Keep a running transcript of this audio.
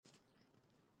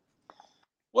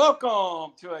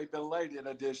Welcome to a belated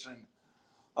edition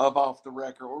of Off the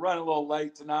Record. We're running a little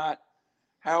late tonight.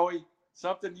 Howie,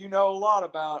 something you know a lot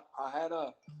about. I had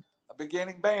a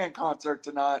beginning band concert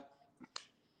tonight.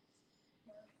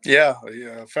 Yeah.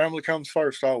 Family comes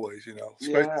first always,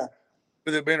 especially Yeah.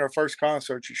 with it being our first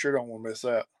concert. You sure don't want to miss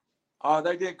that.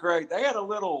 They did great. They had a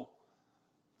little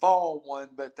fall one,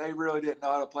 but they really didn't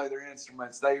know how to play their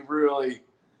instruments. They really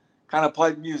kind of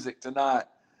played music tonight.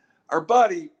 Our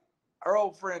buddy, our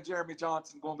old friend Jeremy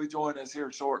Johnson, going to be joining us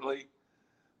here shortly.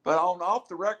 But on Off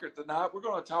the Record tonight, we're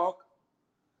going to talk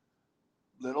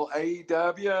little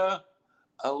AEW,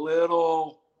 a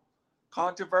little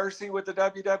controversy with the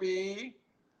WWE,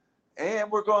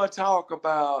 and we're going to talk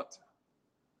about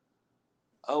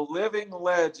a living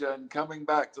legend coming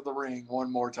back to the ring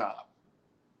one more time.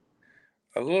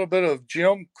 A little bit of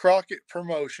Jim Crockett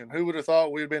promotion. Who would have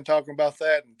thought we'd been talking about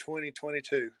that in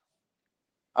 2022?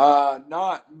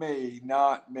 Not me,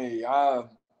 not me. I'm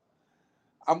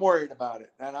worried about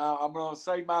it, and I'm going to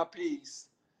say my piece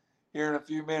here in a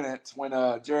few minutes when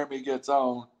Jeremy gets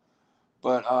on.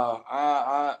 But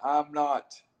I'm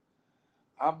not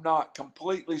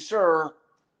completely sure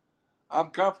I'm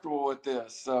comfortable with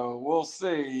this, so we'll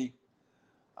see.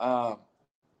 Um,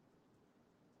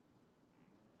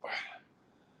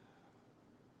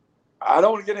 I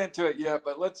don't want to get into it yet,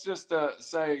 but let's just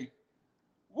say,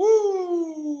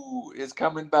 "Woo" is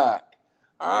coming back.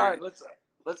 All right, let's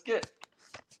get.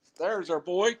 There's our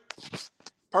boy.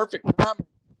 Perfect time.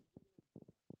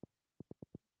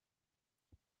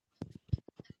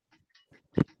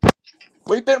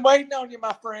 We've been waiting on you,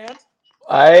 my friend.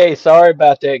 Hey, sorry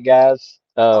about that, guys.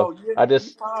 Oh, I you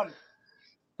just fine?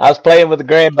 I was playing with the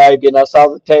grandbaby and I saw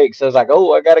the text. I was like,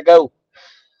 "Oh, I gotta go."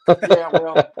 Yeah.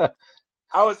 Well,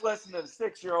 I was listening to the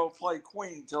 6-year-old play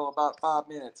Queen till about 5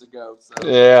 minutes ago, so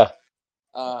Yeah,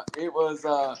 it was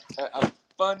a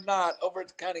fun night over at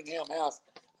the Cunningham house.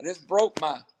 I just broke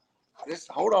my. I just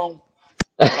hold on.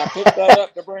 When I picked that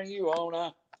up to bring you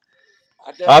on,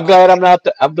 I done I'm my glad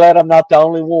I'm not the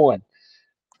only one.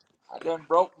 I done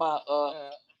broke my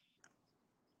I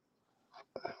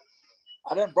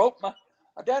done broke my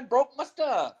I done broke my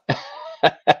stuff.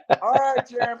 All right,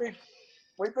 Jeremy.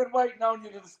 We've been waiting on you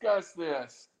to discuss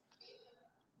this.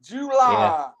 Yeah,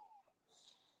 July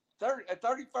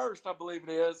 31st, I believe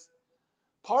it is.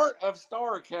 Part of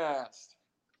Starcast.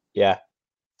 yeah,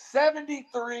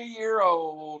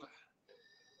 73-year-old.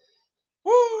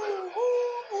 Woo!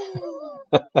 Woo!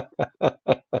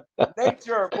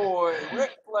 Nature Boy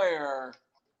Ric Flair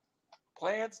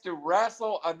plans to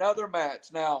wrestle another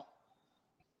match. Now,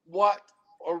 what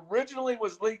originally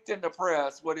was leaked in the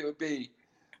press, what it would be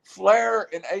Flair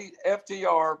and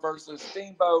FTR versus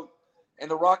Steamboat and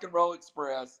the Rock and Roll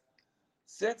Express.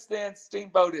 Since then,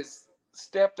 Steamboat has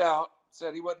stepped out,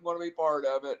 said he wasn't going to be part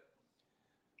of it.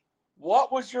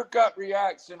 What was your gut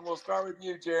reaction? We'll start with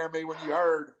you, Jeremy, when you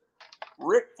heard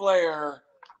Ric Flair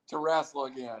to wrestle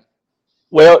again.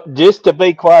 Well, just to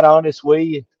be quite honest with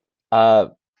you, uh,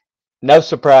 no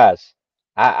surprise.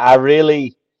 I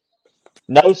really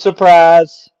no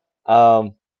surprise.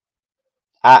 Um,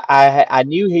 I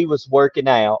knew he was working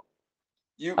out.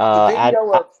 The I,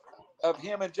 video I of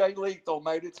him and Jay Lethal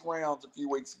made its rounds a few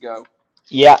weeks ago.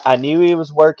 yeah, I knew he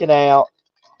was working out.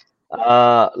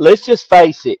 Let's just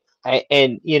face it,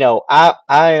 and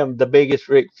I am the biggest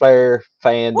Ric Flair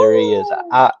fan there is.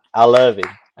 Woo! I love him.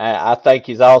 I think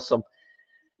he's awesome.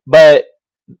 But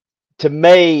to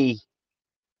me,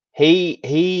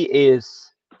 he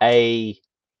is a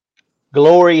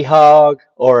glory hog,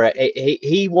 or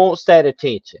he wants that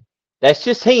attention. That's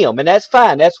just him, and that's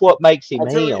fine. That's what makes him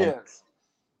That's who he him. is.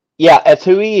 Yeah, that's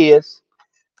who he is,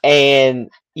 and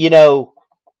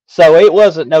so it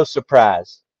wasn't no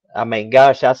surprise. I mean,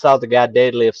 gosh, I saw the guy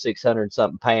deadlift 600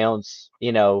 something pounds.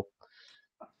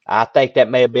 I think that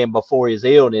may have been before his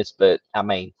illness, but I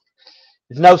mean,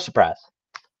 it's no surprise.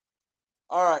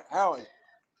 All right, Howie.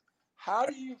 How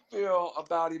do you feel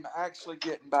about him actually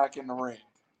getting back in the ring?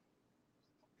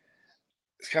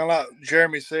 It's kind of like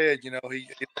Jeremy said. He loves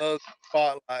the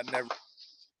spotlight and everything.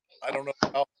 I don't know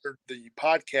if y'all heard the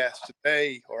podcast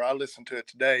today or I listened to it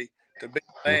today. The big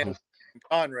man Hmm.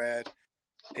 Conrad,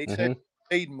 he said Hmm. he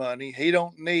don't need money. He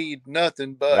don't need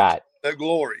nothing but Right. the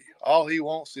glory. All he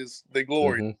wants is the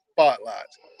glory, Hmm. spotlight.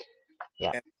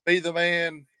 Yeah. And to be the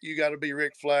man, you got to be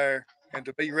Ric Flair. And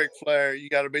to be Ric Flair, you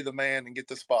got to be the man and get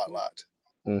the spotlight.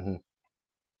 Hmm.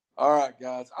 All right,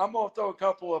 guys. I'm going to throw a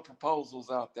couple of proposals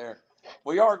out there.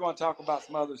 We are going to talk about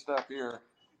some other stuff here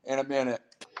in a minute.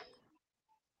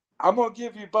 I'm going to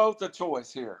give you both a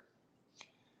choice here.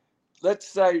 Let's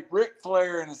say Ric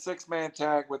Flair in a 6-man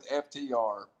tag with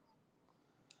FTR.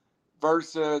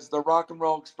 versus the Rock and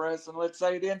Roll Express, and let's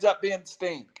say it ends up being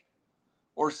Sting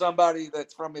or somebody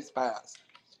that's from his past.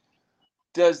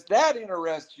 Does that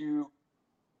interest you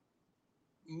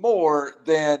more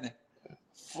than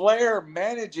Flair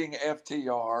managing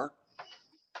FTR,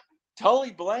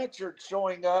 Tully Blanchard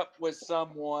showing up with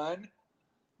someone,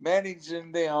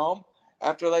 managing them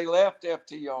after they left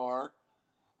FTR,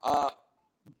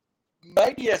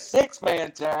 maybe a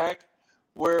 6-man tag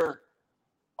where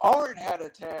Arn had a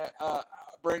tag,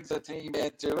 brings a team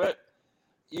into it?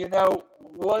 You know,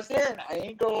 was there an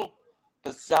angle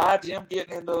besides him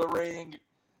getting into the ring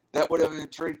that would have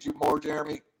intrigued you more,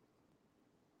 Jeremy?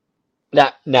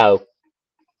 No.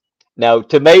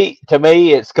 To me,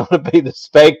 it's going to be the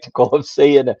spectacle of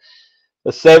seeing a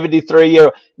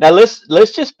 73-year-old. Now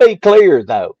let's just be clear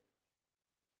though.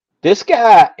 This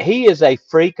guy, he is a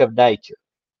freak of nature.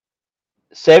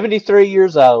 73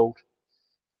 years old.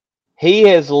 He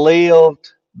has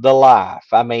lived the life.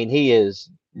 I mean, he has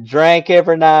drank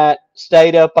every night,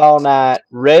 stayed up all night,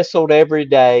 wrestled every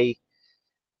day,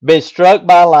 been struck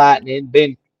by lightning,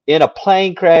 been in a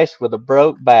plane crash with a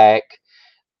broke back,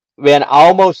 been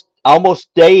almost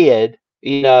dead.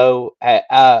 You know,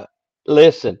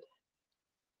 listen,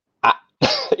 I,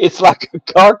 it's like a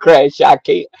car crash. I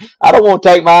don't want to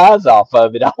take my eyes off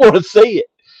of it. I want to see it.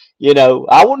 You know,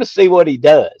 I want to see what he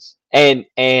does. And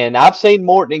I've seen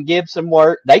Morton and Gibson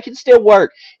work. They can still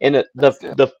work. And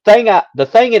the thing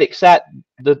that excites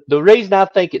the reason I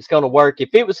think it's going to work, if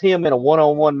it was him in a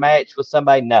one-on-one match with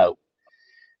somebody, no.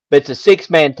 But it's a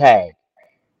 6-man tag.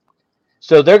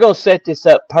 So they're going to set this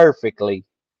up perfectly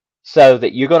so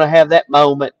that you're going to have that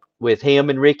moment with him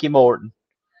and Ricky Morton.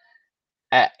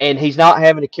 And he's not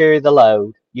having to carry the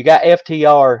load. You got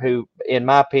FTR, who, in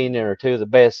my opinion, are two of the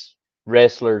best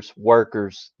wrestlers,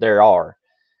 workers there are.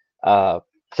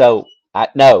 So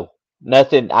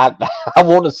nothing. I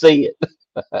want to see it.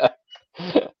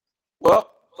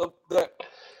 Well,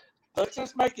 let's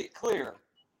just make it clear,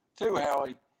 too,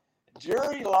 Howie.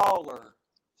 Jerry Lawler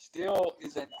still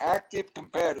is an active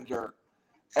competitor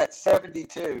at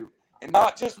 72, and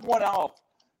not just one off.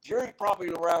 Jerry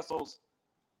probably wrestles,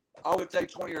 I would say,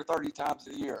 20 or 30 times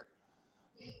a year.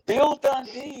 Bill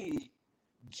Dundee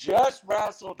just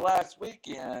wrestled last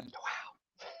weekend.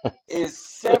 Wow. Is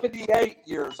 78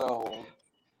 years old.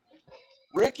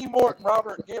 Ricky Morton,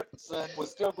 Robert Gibson was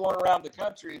still going around the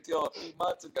country until a few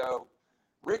months ago.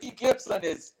 Ricky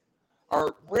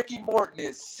Morton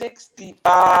is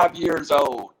 65 years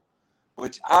old,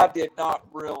 which I did not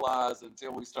realize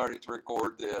until we started to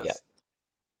record this. Yep.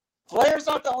 Flair's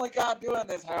not the only guy doing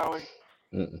this, Howie.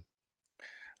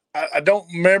 I don't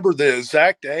remember the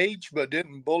exact age, but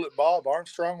didn't Bullet Bob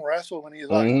Armstrong wrestle when he was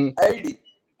like 80?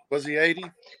 Was he 80?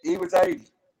 He was 80.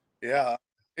 Yeah.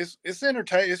 It's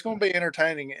entertaining. It's going to be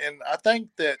entertaining. And I think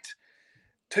that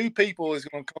two people is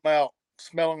going to come out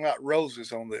smelling like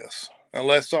roses on this,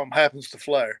 unless something happens to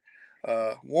Flair.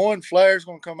 One, Flair's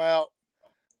going to come out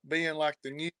being like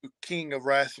the new king of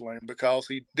wrestling because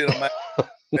he did a match at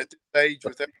this age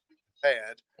with everything he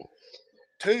had.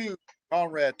 Two,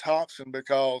 Conrad Thompson,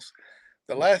 because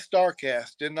the last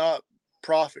StarCast did not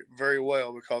profit very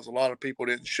well because a lot of people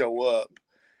didn't show up.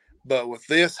 But with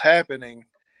this happening,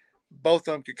 both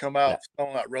of them could come out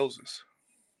smelling like roses.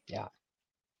 Yeah.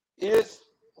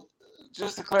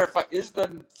 Just to clarify, is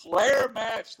the Flair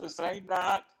match the same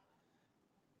night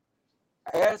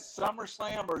as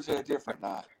SummerSlam, or is it a different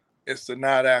night? It's the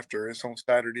night after. It's on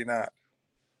Saturday night.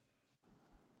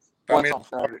 On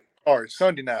Saturday? Sorry,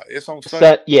 Sunday night. It's on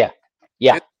Sunday.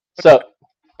 Yeah. So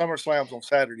SummerSlam's on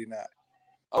Saturday night.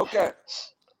 Okay.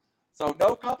 So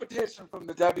no competition from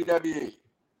the WWE.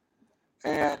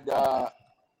 And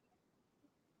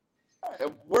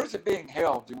where's it being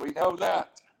held? Do we know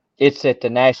that? It's at the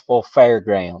Nashville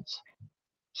Fairgrounds.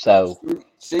 So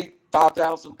seat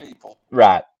 5,000 people.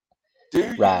 Right. Do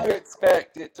you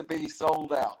expect it to be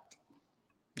sold out?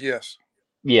 Yes.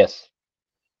 Yes.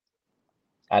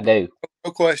 I do.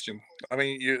 No question. I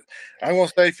mean, I'm going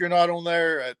to say if you're not on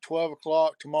there at 12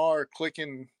 o'clock tomorrow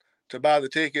clicking to buy the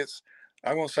tickets,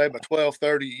 I'm going to say by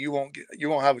 12:30 you won't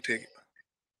have a ticket.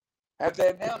 Have they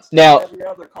announced every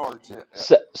other cards yet?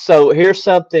 So here's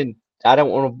something, I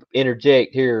don't want to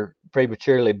interject here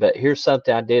prematurely, but here's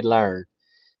something I did learn.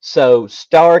 So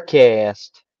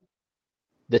StarCast,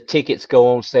 the tickets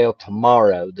go on sale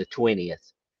tomorrow, the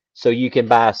 20th. So you can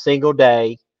buy a single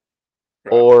day,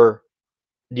 or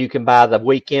you can buy the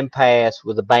weekend pass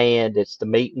with a band. It's the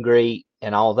meet and greet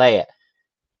and all that.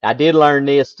 I did learn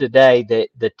this today, that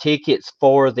the tickets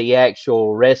for the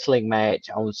actual wrestling match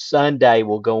on Sunday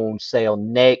will go on sale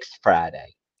next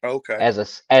Friday. Okay. As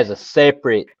a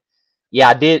separate Yeah,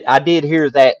 I did hear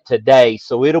that today.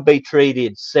 So it'll be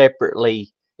treated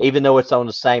separately, even though it's on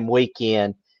the same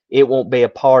weekend. It won't be a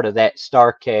part of that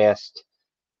Starcast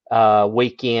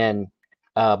weekend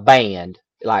band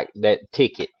like that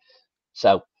ticket.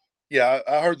 So Yeah,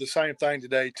 I heard the same thing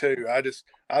today too.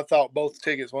 I thought both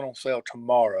tickets went on sale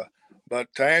tomorrow. But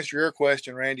to answer your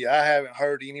question, Randy, I haven't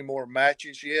heard any more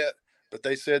matches yet. But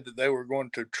they said that they were going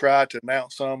to try to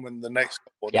announce some in the next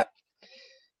couple of days. yeah.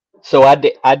 So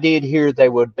I did hear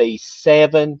there would be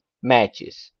 7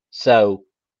 matches. So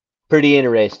pretty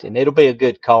interesting. It'll be a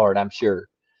good card, I'm sure.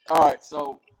 All right,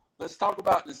 so let's talk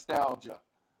about nostalgia.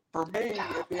 For me,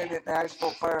 it being at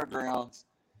Nashville Fairgrounds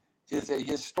is a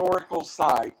historical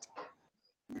site.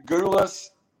 Gulas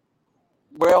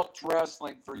Welch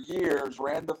Wrestling for years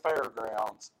ran the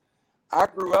fairgrounds. I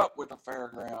grew up with the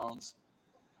fairgrounds.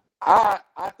 I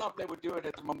thought they would do it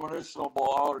at the Municipal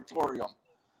Auditorium,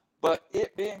 but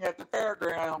it being at the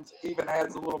fairgrounds even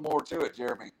adds a little more to it,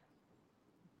 Jeremy.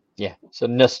 Yeah. So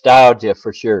nostalgia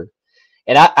for sure.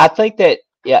 And I think that,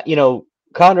 yeah,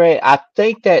 Conrad, I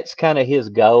think that's kind of his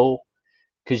goal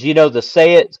because the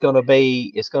set's it's gonna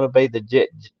be the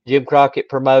Jim Crockett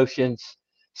Promotions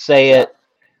Yeah, set.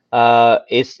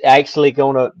 It's actually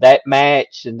that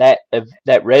match and that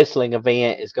wrestling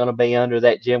event is gonna be under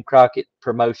that Jim Crockett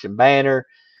Promotion banner.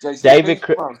 JCP. David,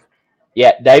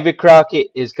 yeah, David Crockett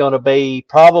is gonna be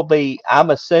probably. I'm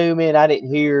assuming I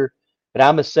didn't hear, but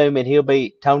I'm assuming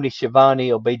Tony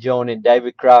Schiavone will be joining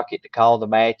David Crockett to call the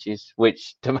matches,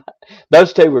 which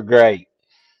those two were great.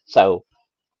 So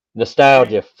Do,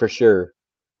 nostalgia for sure.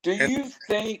 do And you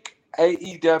think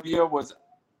AEW was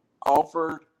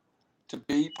offered to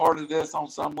be part of this on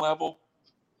some level?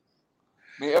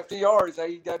 I mean, FDR is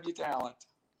AEW talent.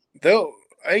 they'll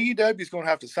AEW is going to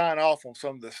have to sign off on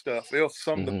some of this stuff if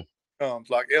some of the Hmm. comes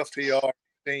like FTR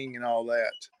thing and all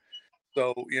that.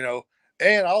 So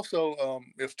and also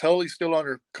if Tully's still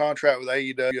under contract with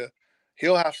AEW,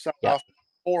 he'll have to sign Yeah, off.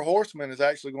 Four Horsemen is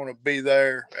actually going to be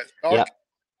there at yeah, Starcast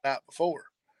the night before.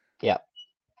 yeah.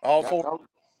 All Yeah, four will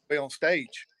be on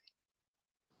stage.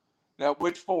 now,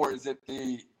 which four? Is it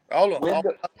the All of them.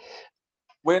 Wendell,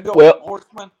 Wendell Well,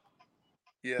 Horseman?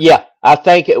 Yes. yeah. I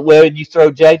think well you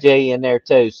throw JJ in there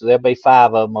too, so there'll be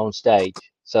 5 of them on stage.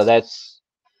 So that's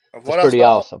Of that's pretty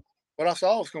awesome. what I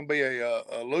saw is going to be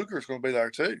a Luger's going to be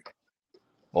there too.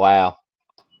 Wow.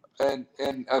 And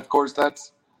of course,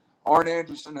 that's Arn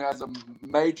Anderson, who has a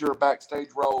major backstage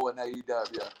role in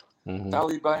AEW. Hmm.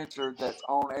 Tully Blanchard, that's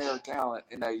on air talent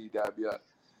in AEW.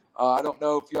 I don't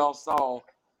know if y'all saw.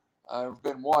 I've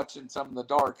been watching some of the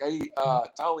dark.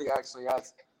 Tully actually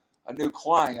has a new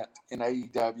client in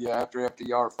AEW after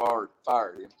FDR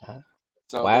fired him.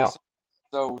 So Wow.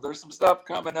 there's some stuff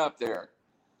coming up there.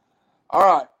 All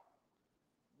right.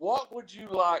 What would you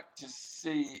like to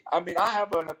see? I mean, I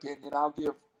have an opinion.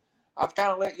 I've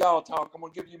kind of let y'all talk. I'm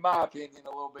going to give you my opinion a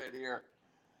little bit here.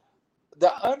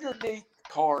 The underneath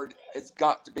card has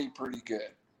got to be pretty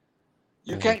good.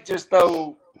 You Mhm. can't just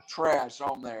throw trash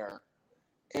on there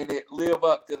and it live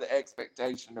up to the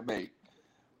expectation to me.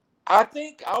 I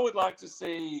think I would like to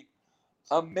see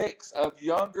a mix of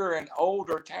younger and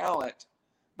older talent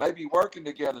maybe working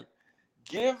together.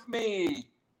 Give me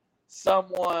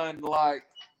someone like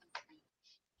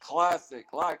classic,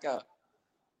 like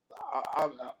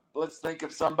let's think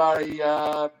of somebody.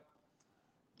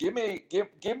 Give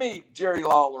me Jerry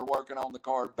Lawler working on the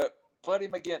card, but put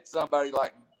him against somebody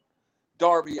like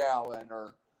Darby Allin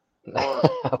or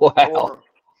Wow. or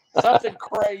something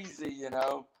crazy,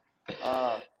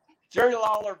 Jerry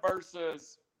Lawler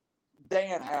versus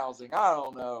Dan Housing. I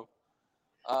don't know.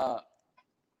 Uh,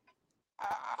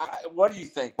 what do you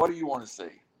think? What do you want to see?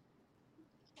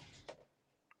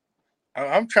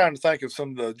 I'm trying to think of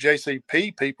some of the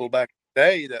JCP people back in the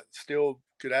day that still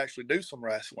could actually do some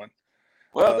wrestling.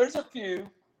 Well, there's a few.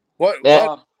 What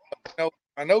That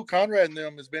I know Conrad and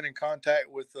them has been in contact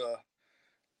with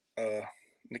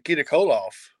Nikita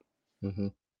Koloff. hmm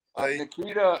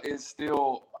Nikita is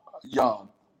still young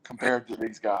compared to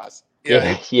these guys.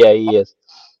 Yeah, yeah, he is.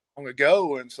 Long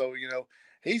ago, and so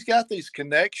he's got these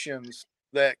connections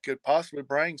that could possibly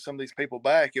bring some of these people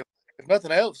back. If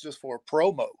nothing else, just for a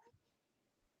promo.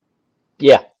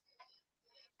 Yeah,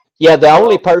 yeah. The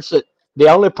only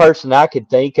Well, person, I could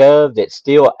think of that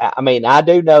still, I mean, I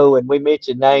do know, and we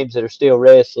mentioned names that are still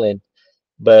wrestling,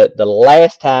 but the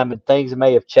last time, and things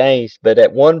may have changed, but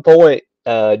at one point,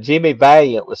 Jimmy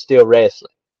Valiant was still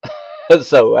wrestling.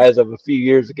 So as of a few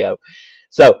years ago,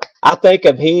 so I think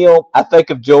of him. I think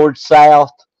of George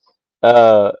South,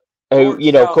 uh, who George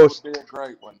of South course, would be a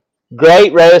great one.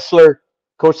 great wrestler.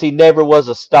 Of course, he never was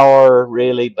a star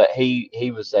really, but he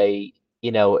was a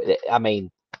I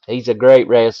mean, he's a great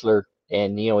wrestler,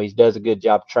 and he does a good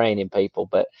job training people.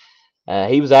 But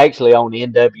he was actually on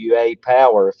NWA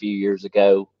Power a few years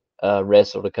ago.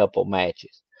 Wrestled a couple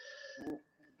matches.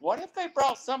 What if they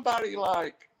brought somebody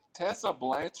like Tessa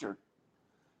Blanchard,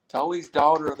 Tully's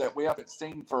daughter, that we haven't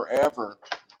seen forever,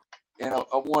 in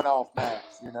a one-off match?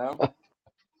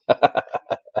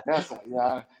 Tessa,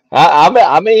 yeah.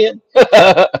 I'm in.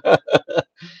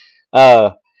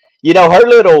 uh, her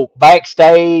little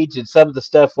backstage and some of the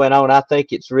stuff went on. I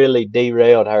think it's really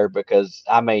derailed her because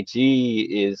I mean she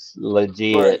is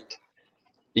legit.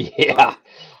 Great. Yeah.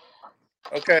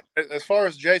 Okay, as far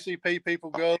as JCP people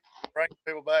go, bring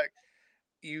people back,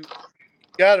 you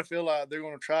got to feel like they're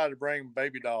going to try to bring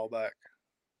Baby Doll back.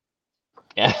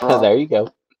 Yeah. There you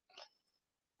go.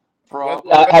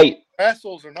 Whether Hey,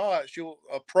 wrestles or not, she'll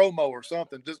a promo or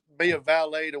something. Just be a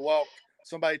valet to walk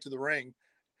somebody to the ring.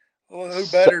 Well, who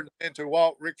better than to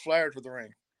walk Ric Flair to the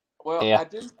ring? Well, yeah.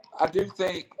 I do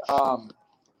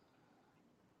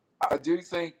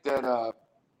think that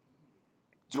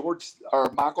George or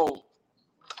Michael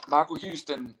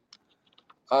Houston,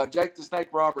 Jake the Snake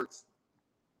Roberts'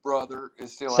 brother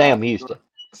is still Sam out. Houston.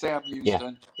 Sam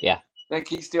Houston. Yeah. I think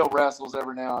he still wrestles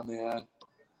every now and then.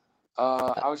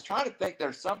 I was trying to think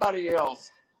there's somebody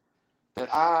else that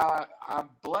I'm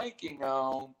blanking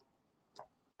on.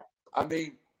 I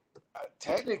mean,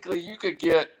 technically you could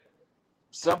get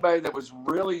somebody that was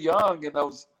really young in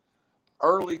those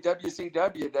early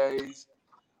WCW days.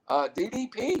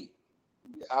 DDP.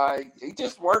 He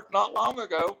just worked not long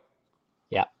ago.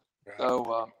 Yeah.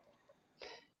 So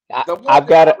I've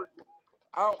got it.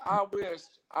 I wish.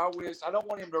 I don't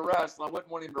want him to wrestle. I wouldn't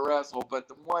want him to wrestle, but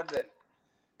the one that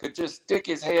could just stick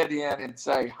his head in and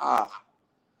say hi,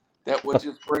 that would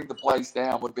just bring the place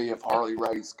down, would be if Harley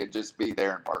Race could just be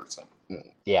there in person.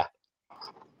 Yeah.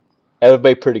 That would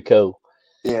be pretty cool.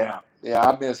 Yeah,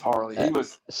 I miss Harley. He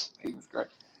was great.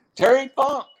 Terry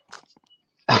Funk.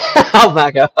 Oh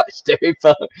my gosh, Terry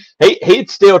Funk.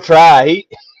 He'd still try.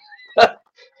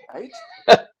 Hey,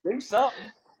 do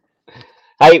something.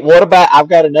 Hey, what about? I've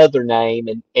got another name,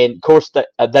 and of course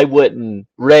they wouldn't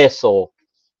wrestle.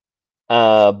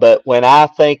 But when I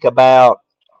think about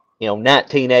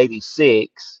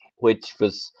 1986, which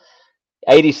was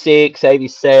 86,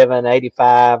 87,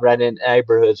 85, right in the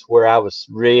neighborhoods where I was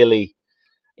really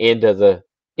into the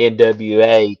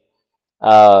NWA.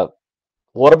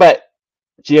 What about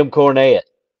Jim Cornette?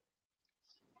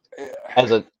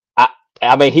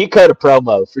 I mean, he cut a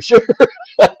promo for sure.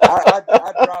 I'd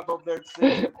drive over there to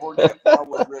see Jim Cornette if I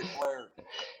was Ric Flair.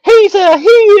 He's a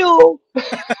heel.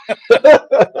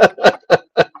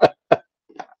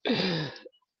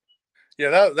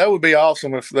 Yeah, that would be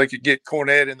awesome if they could get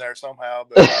Cornette in there somehow.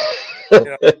 But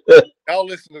y'all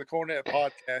listen to the Cornette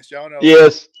podcast. Y'all know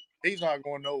yes, he's not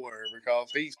going nowhere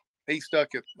because he's stuck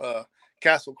at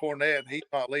Castle Cornette and he's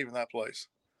not leaving that place.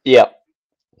 Yep.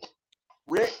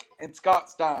 Rick and Scott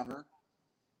Steiner.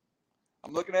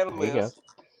 I'm looking at a list.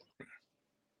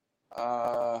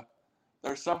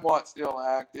 They're somewhat still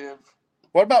active.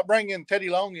 What about bringing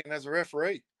Teddy Long in as a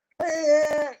referee?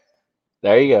 Hey,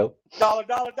 there you go. Dollar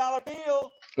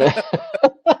bill.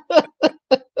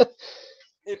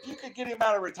 If you could get him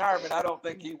out of retirement, I don't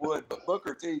think he would, but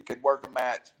Booker T could work a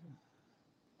match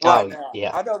right now.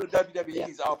 Yeah. I know the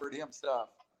WWE's offered him stuff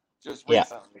just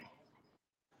recently.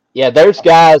 Yeah, there's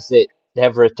guys that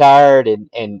have retired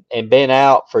and been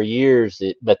out for years,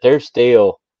 but they're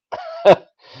still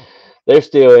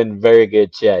in very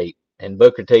good shape, and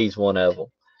Booker T's one of them.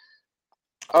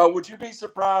 Would you be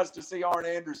surprised to see Arn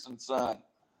Anderson's son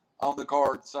on the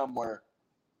card somewhere?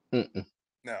 Mm-mm.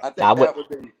 No, I think that would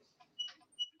be.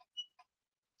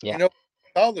 Yeah.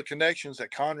 All the connections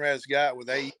that Conrad's got with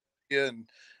AEW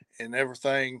and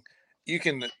everything,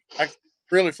 I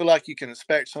really feel like you can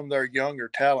expect some of their younger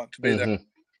talent to be there,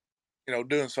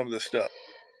 doing some of this stuff.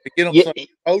 To get them some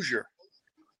exposure.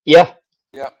 Yeah.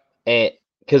 Yeah. And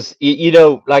because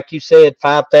like you said,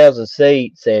 5,000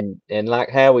 seats, and like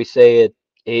Howie said,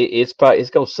 it's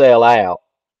gonna sell out.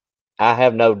 I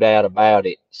have no doubt about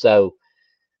it. So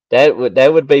that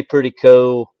would be pretty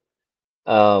cool.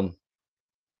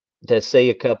 To see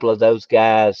a couple of those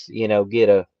guys,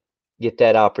 get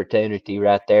that opportunity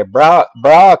right there. Brock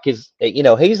is,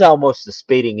 he's almost the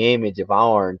spitting image of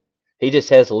Arn. He just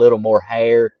has a little more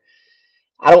hair.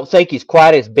 I don't think he's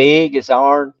quite as big as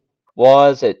Arn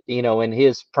was in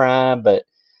his prime, but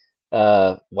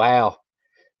wow.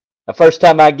 The first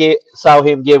time I saw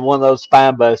him give one of those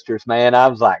spine busters, man, I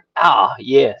was like,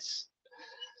 yes.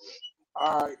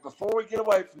 All right, before we get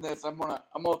away from this, I'm gonna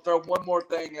throw one more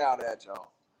thing out at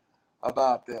y'all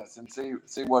about this and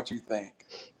see what you think.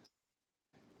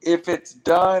 if it's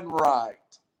done right,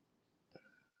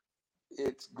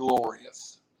 it's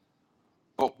glorious.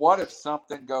 But what if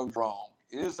something goes wrong?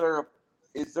 Is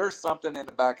there something in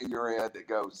the back of your head that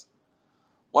goes,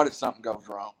 what if something goes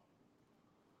wrong?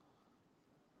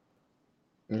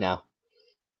 No,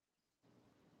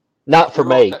 not for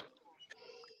They're going me.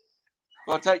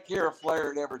 to take care of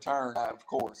Flair at every turn, of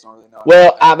course, are they not?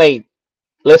 Well, I mean,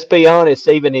 let's be honest.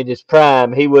 Even in his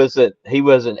prime, he wasn't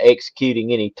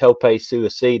executing any tope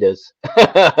suicidas.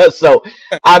 So,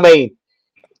 I mean,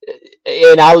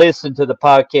 and I listened to the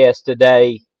podcast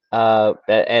today,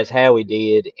 as Howie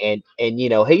did, and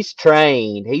he's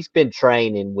trained. He's been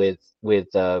training with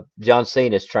John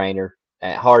Cena's trainer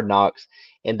at Hard Knocks,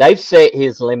 and they've set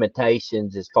his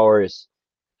limitations as far as,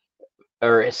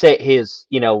 or set his,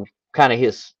 kind of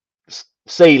his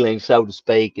ceiling, so to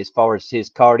speak, as far as his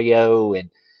cardio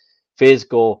and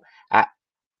physical. I,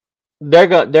 they're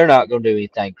not going to do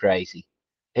anything crazy.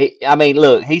 I mean,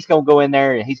 look, he's going to go in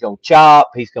there and he's going to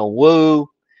chop. He's going to woo.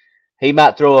 He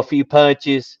might throw a few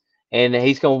punches, and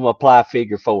he's going to apply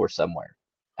figure four somewhere.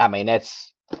 I mean,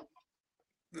 that's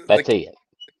The it.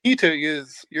 key to it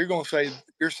is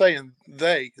you're saying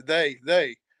they.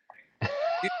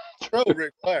 You control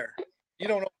Ric Flair. You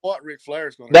don't know what Ric Flair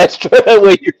is going to do. That's true.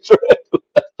 Well, you're true.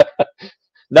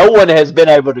 No one has been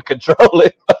able to control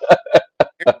it.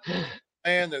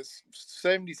 Man that's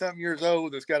 70-something years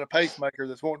old that's got a pacemaker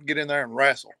that's wanting to get in there and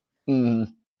wrestle.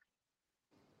 Mm.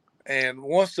 And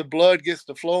once the blood gets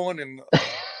to flowing and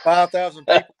 5,000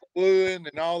 people wooing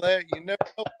and all that, you never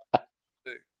know what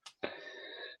to do.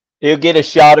 He'll get a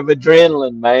shot of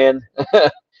adrenaline, man.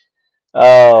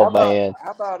 Oh, man.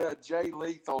 How about Jay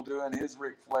Lethal doing his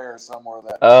Ric Flair somewhere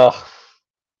that? Oh,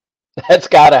 that's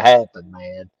got to happen,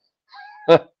 man.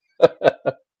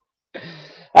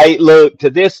 Hey, look, to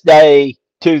this day,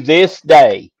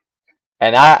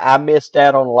 and I missed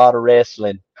out on a lot of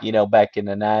wrestling, back in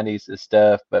the 90s and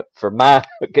stuff, but for my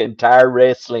entire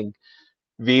wrestling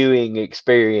viewing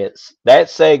experience, that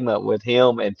segment with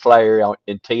him and Flair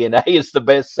in TNA is the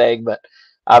best segment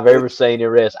I've ever seen in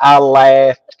wrestling. I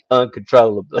laughed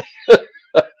uncontrollably.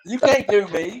 You can't do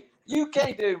me. You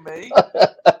can't do me.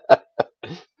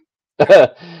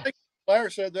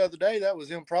 Flair said the other day that was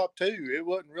impromptu. It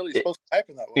wasn't really supposed to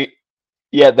happen that way.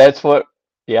 Yeah,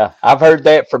 yeah, I've heard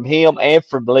that from him and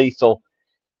from Lethal,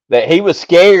 that he was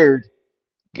scared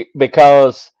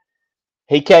because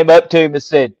he came up to him and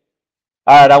said,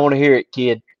 "All right, I want to hear it,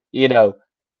 kid,"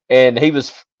 and he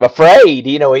was afraid,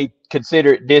 he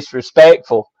considered it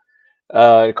disrespectful.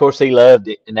 Of course, he loved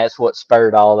it, and that's what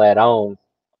spurred all that on,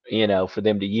 for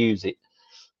them to use it.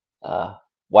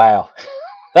 Wow.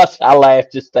 I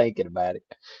laughed just thinking about it.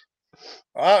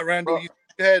 All right, Randall, you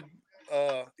had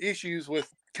issues with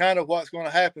kind of what's going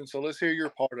to happen, so let's hear your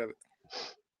part of it.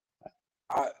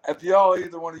 Have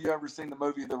either one of you ever seen the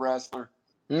movie The Wrestler?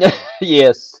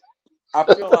 Yes. I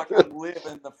feel like I'm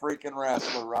living the freaking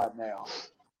wrestler right now.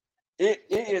 It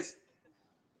is,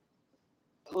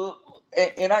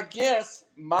 and I guess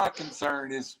my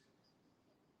concern is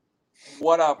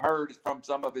what I've heard from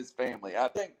some of his family. I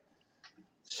think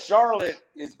Charlotte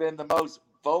has been the most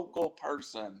vocal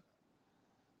person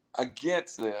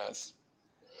against this,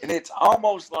 and it's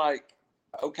almost like,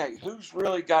 okay, who's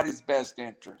really got his best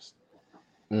interest?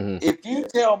 Mm-hmm. If you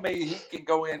tell me he can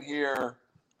go in here,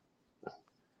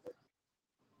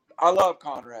 I love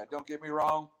Conrad, don't get me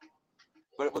wrong,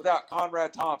 but without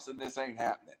Conrad Thompson, this ain't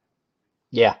happening.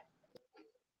 Yeah.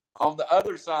 On the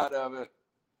other side of it,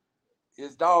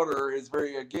 his daughter is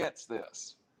very against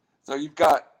this. So you've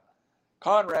got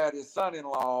Conrad, his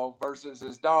son-in-law, versus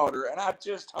his daughter, and I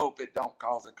just hope it don't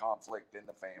cause a conflict in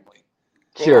the family.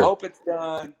 Sure. I hope it's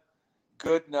done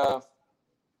good enough.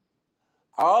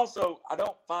 I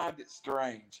don't find it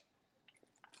strange.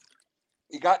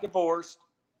 He got divorced.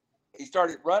 He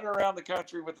started running around the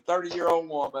country with a 30-year-old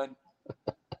woman.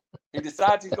 He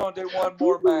decides he's going to do one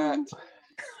more match.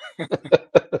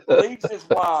 Leaves his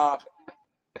wife.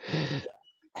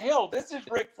 Hell, this is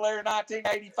Ric Flair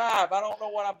 1985. I don't know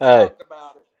what I'm talking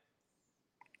about.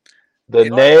 The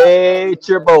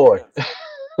nature boy.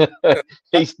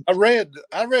 I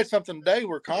read something today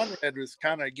where Conrad was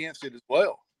kind of against it as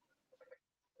well.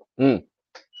 Mm.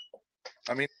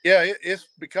 I mean, yeah, it's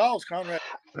because Conrad.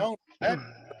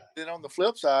 Then on the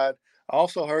flip side, I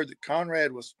also heard that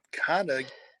Conrad was kind of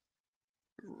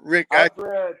Rick. I've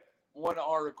read one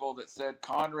article that said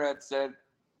Conrad said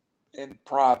in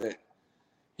private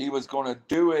he was going to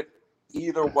do it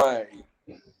either way,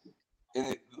 and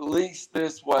at least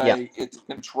this way it's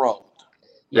controlled.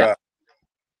 Yeah.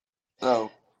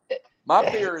 So my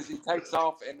fear is he takes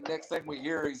off, and next thing we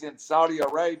hear, he's in Saudi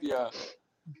Arabia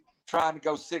trying to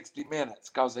go 60 minutes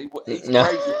because he's No.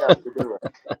 crazy enough to do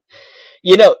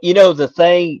it. The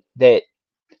thing that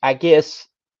I guess,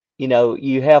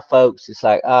 you have folks, it's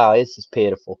like, oh, this is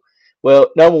pitiful. Well,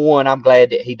 number one, I'm glad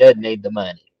that he doesn't need the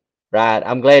money, right?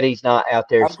 I'm glad he's not out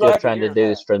there I'm still glad to trying to hear do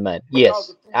this that for the money.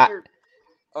 because Yes.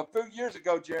 a few years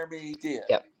ago, Jeremy, he did.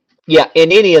 Yeah. Yeah,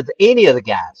 and any of the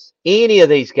guys, any of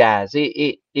these guys,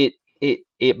 it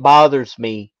bothers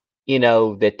me,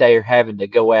 that they're having to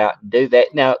go out and do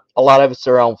that. Now, a lot of it's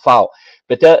their own fault,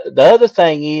 but the other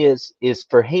thing is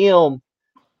for him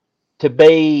to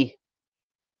be,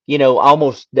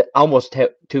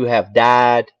 to have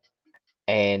died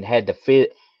and had to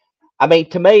fit. I mean,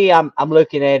 to me, I'm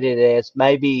looking at it as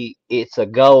maybe it's a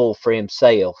goal for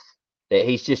himself that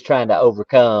he's just trying to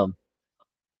overcome.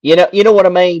 You know what I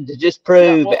mean? To just Yeah,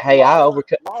 prove that, well, hey, I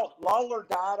overcome. Lawler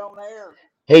died on air.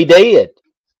 He did.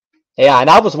 Yeah, and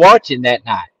I was watching that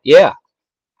night. Yeah.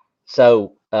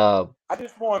 So, I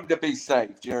just want him to be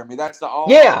safe, Jeremy. That's all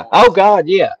I yeah. want. Oh God,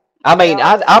 yeah. I They mean,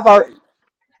 always say,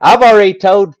 I've already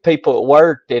told people at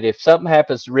work that if something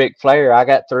happens to Ric Flair, I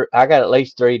got at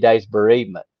least 3 days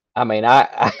bereavement. I mean,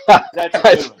 "That's a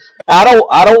good one." I don't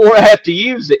want to have to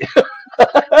use it.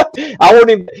 I want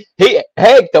him.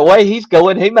 Heck, the way he's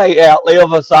going, he may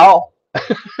outlive us all.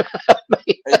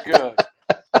 He could.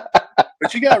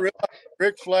 But you got to realize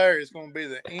Ric Flair is going to be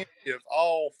the envy of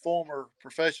all former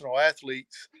professional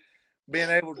athletes being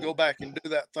able to go back and do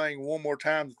that thing one more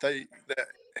time that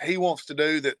he wants to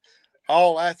do, that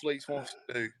all athletes wants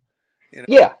to do.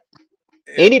 Yeah.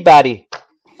 And, Anybody.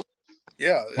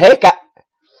 yeah. Heck, I'd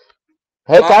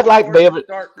Michael like to be Jordan able will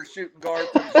start for shooting guard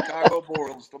for the Chicago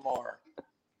Bulls tomorrow.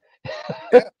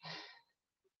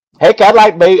 Heck, I'd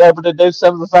like to be able to do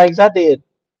some of the things I did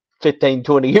 15,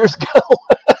 20 years ago.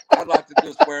 I'd like to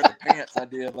just wear the pants I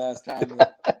did last time.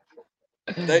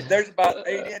 There's about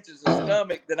 8 inches of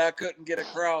stomach that I couldn't get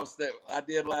across that I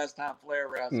did last time Flair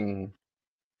wrestled. Mm.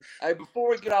 Hey, before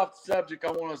we get off the subject,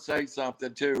 I want to say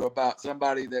something too about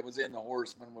somebody that was in the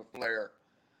Horsemen with Flair.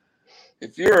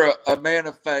 If you're a man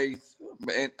of faith,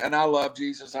 and I love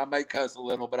Jesus, I may cuss a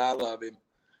little, but I love him.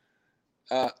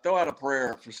 Throw out a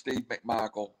prayer for Steve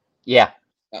McMichael. Yeah.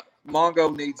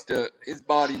 Mongo his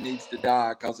body needs to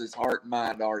die because his heart and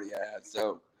mind already has.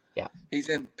 So Yeah. he's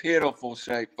in pitiful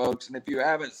shape, folks. And if you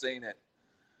haven't seen it,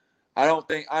 I don't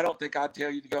think I'd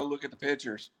tell you to go look at the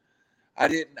pictures.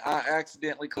 I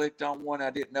accidentally clicked on one. I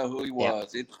didn't know who he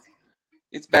was.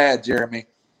 It's bad, Jeremy.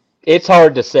 It's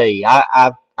hard to see.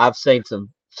 I've seen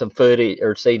some footage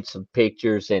or seen some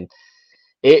pictures, and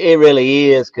it really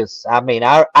is because I mean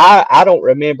I don't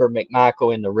remember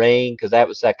McMichael in the ring because that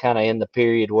was that kind of in the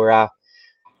period where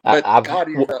But I've God,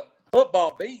 he's a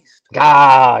football beast.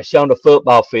 gosh on the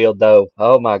football field though.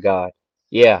 Oh my God,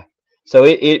 yeah. So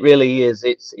it really is.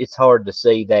 It's hard to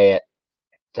see that,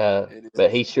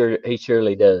 but he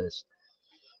surely does.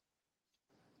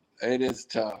 It is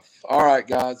tough. All right,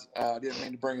 guys. I didn't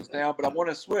mean to bring us down, but I want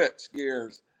to switch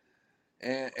gears,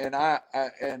 and I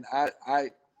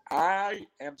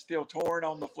am still torn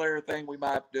on the Flair thing. We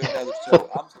might have to do another show.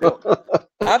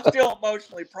 I'm still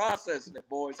emotionally processing it,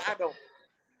 boys. I don't.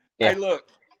 Yeah. Hey, look.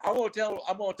 I'm gonna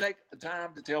take the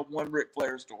time to tell one Ric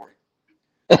Flair story.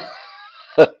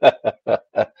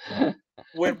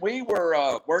 When we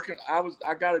were working,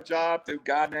 I got a job through a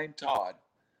guy named Todd.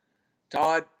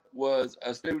 Todd was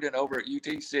a student over at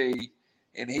UTC,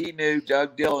 and he knew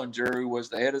Doug Dillinger, who was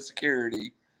the head of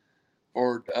security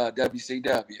for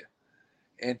WCW.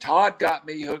 And Todd got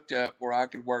me hooked up where I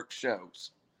could work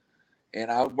shows. And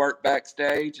I would work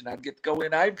backstage, and I'd get to go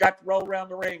in. I even got to roll around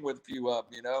the ring with a few of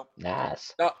them,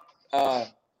 Nice.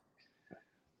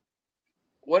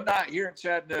 One night here in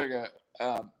Chattanooga,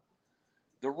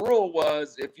 the rule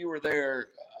was if you were there,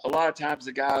 a lot of times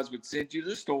the guys would send you to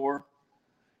the store,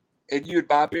 and you would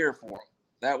buy beer for them.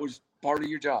 That was part of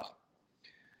your job.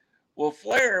 Well,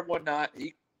 Flair one night,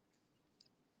 he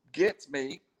gets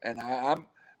me, and I'm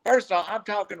first off, I'm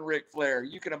talking to Ric Flair.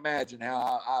 You can imagine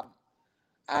how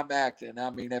I'm acting. I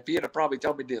mean, if he had probably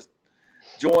told me to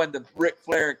join the Ric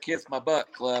Flair Kiss My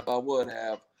Butt Club, I would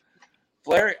have.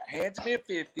 Flair hands me a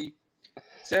 50,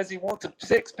 says he wants a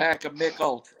 6-pack of Mick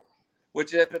Ultra,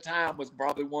 which at the time was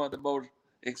probably one of the most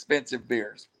expensive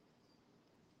beers.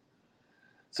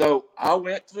 So I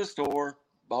went to the store,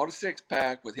 bought a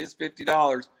 6-pack with his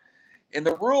 $50. And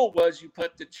the rule was you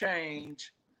put the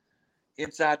change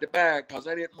inside the bag because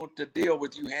I didn't want to deal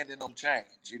with you handing them change.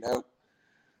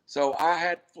 So I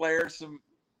had Flair something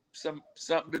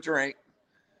to drink.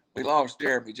 We lost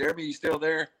Jeremy. Jeremy, you still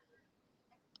there?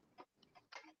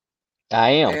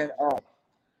 I am. And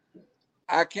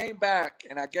I came back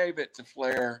and I gave it to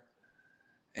Flair.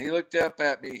 And he looked up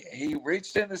at me. He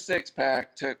reached in the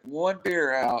 6-pack, took one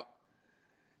beer out,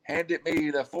 handed me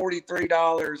the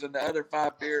 $43 and the other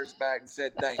 5 beers back, and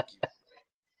said, "Thank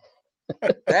you."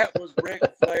 That was Ric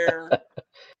Flair,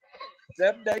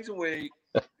 7 days a week,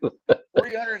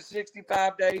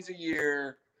 365 days a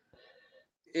year.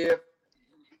 If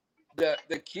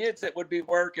the kids that would be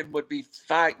working would be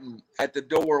fighting at the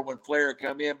door when Flair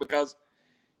come in, because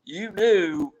you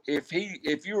knew if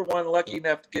you were one lucky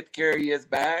enough to get to carry his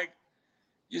bag,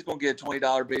 you're just gonna get a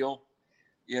 $20 bill.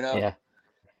 You know, Yeah.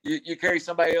 you carry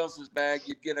somebody else's bag,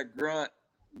 you'd get a grunt,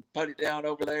 put it down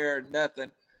over there,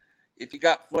 nothing. If you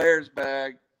got Flair's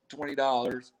bag,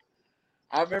 $20.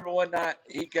 I remember one night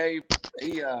he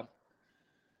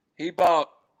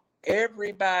bought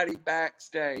everybody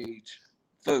backstage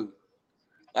food.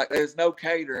 Like there's no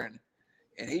catering.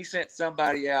 And he sent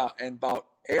somebody out and bought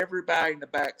everybody in the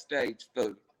backstage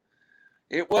food.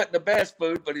 It wasn't the best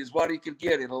food, but it's what he could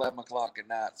get at 11 o'clock at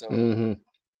night. So Mm-hmm.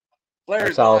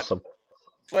 Flair's That's awesome.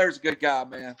 Flair's a good guy,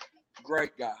 man.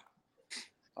 Great guy.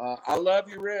 I love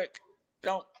you, Rick.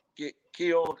 Don't get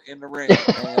killed in the ring,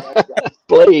 man.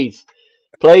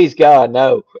 Please, God,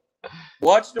 no.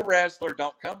 Watch the wrestler.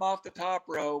 Don't come off the top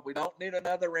row. We don't need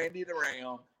another Randy the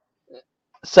Ram.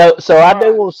 So I All do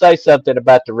right. want to say something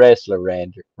about the wrestler,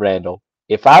 Randall.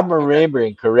 If I'm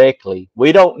remembering correctly,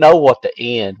 we don't know what the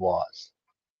end was.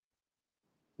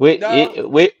 No,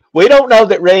 We don't know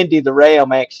that Randy the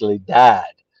Ram actually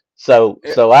died. So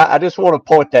if, I just want to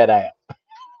point that out.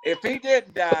 if he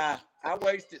didn't die, I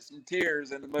wasted some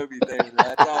tears in the movie theater.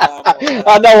 That's all I want to say.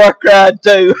 I know I cried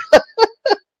too.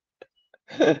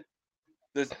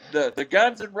 The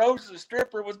Guns N' Roses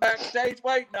stripper was backstage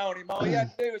waiting on him. All he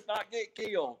had to do is not get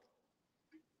killed.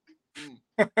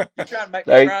 You're trying to make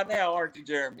me There, cry now, aren't you,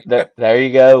 Jeremy? there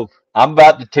you go. I'm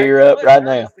about to Hey, tear up right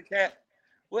now.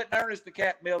 Wasn't Ernest the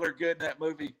Cat Miller good in that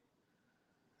movie?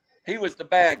 He was the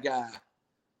bad guy.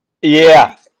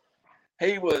 Yeah.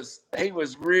 He was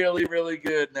really, really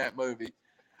good in that movie.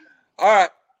 All right.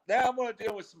 Now I'm going to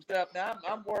deal with some stuff. Now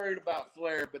I'm worried about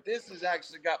Flair, but this has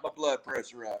actually got my blood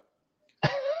pressure up.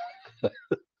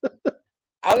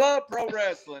 I love pro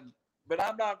wrestling, but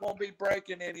I'm not going to be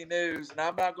breaking any news, and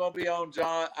I'm not going to be on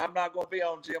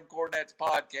Jim Cornette's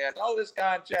podcast. Oh, this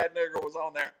guy in Chattanooga was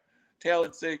on there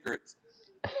telling secrets.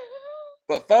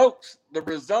 But folks, the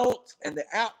results and the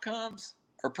outcomes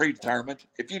are predetermined.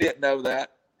 If you didn't know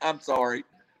that, I'm sorry.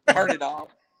 Turn it off.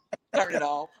 Turn it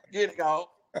off. Get it off.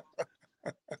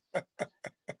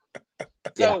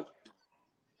 So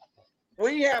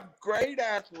we have great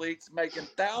athletes making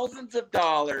thousands of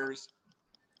dollars,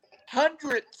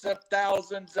 hundreds of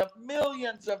thousands of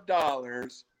millions of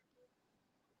dollars,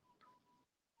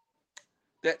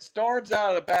 that storms out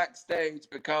of the backstage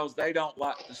because they don't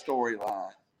like the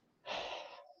storyline.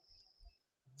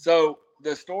 So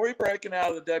the story breaking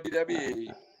out of the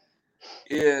WWE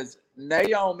is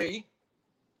Naomi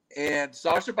and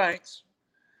Sasha Banks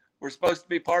were supposed to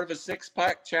be part of a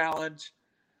 6-pack challenge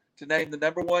to name the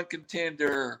number 1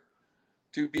 contender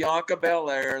to Bianca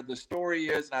Belair. The story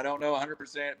is, and I don't know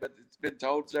 100%, but it's been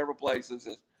told several places,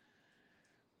 is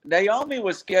Naomi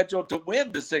was scheduled to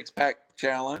win the 6-pack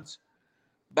challenge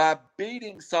by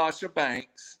beating Sasha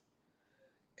Banks,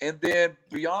 and then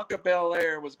Bianca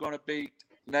Belair was going to beat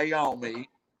Naomi.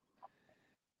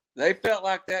 They felt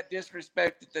like that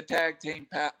disrespected the tag team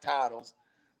titles.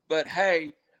 But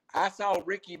hey, I saw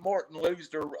Ricky Morton lose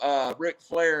to Ric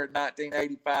Flair in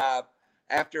 1985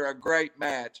 after a great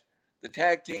match. The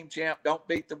tag team champ don't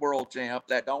beat the world champ.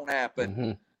 That don't happen.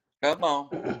 Mm-hmm. Come on.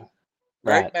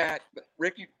 Great Right. match. But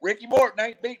Ricky Morton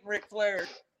ain't beating Ric Flair.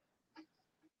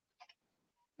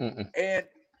 Mm-mm. And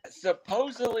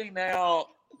supposedly now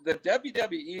the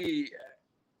WWE,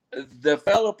 the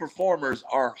fellow performers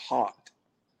are hot.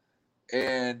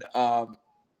 And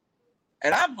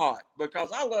I'm hot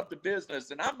because I love the business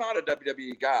and I'm not a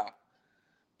WWE guy.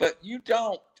 But you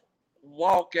don't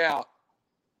walk out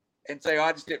and say, oh,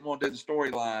 I just didn't want to do the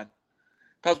storyline.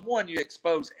 Because one, you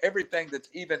expose everything that's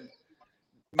even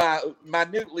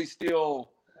minutely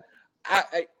still.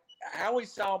 How he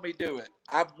saw me do it.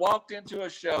 I've walked into a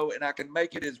show and I can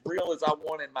make it as real as I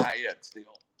want in my head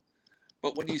still.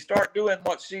 But when you start doing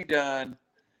what she done,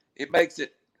 it makes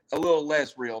it a little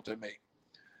less real to me.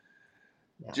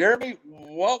 Yeah. Jeremy,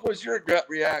 what was your gut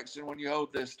reaction when you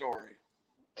heard this story?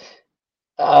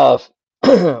 A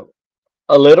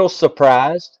little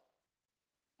surprised.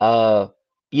 I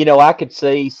could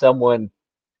see someone,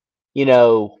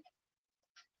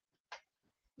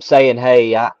 saying,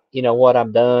 "Hey, you know what?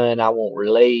 I'm done. I want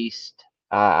released.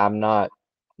 I'm not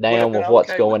down with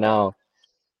what's going on."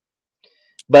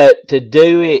 But to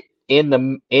do it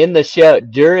in the show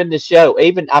during the show.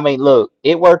 Even I mean, look,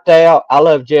 it worked out. I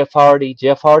love Jeff Hardy.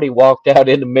 Jeff Hardy walked out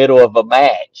in the middle of a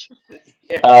match.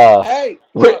 Yeah. Hey,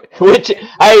 Which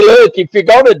hey, look, if you're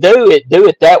gonna do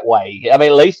it that way. I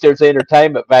mean, at least there's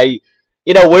entertainment value.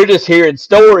 You know, we're just hearing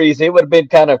stories. It would have been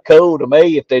kind of cool to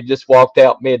me if they just walked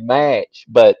out mid match.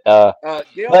 But Gail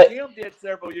Kim did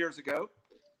several years ago.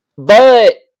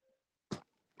 But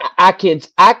I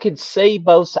can see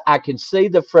both. I can see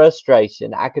the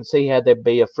frustration. I can see how there'd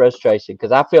be a frustration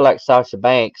because I feel like Sasha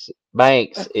Banks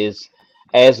is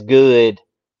as good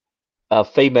a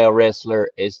female wrestler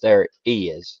as there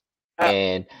is,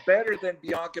 and better than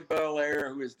Bianca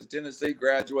Belair, who is the Tennessee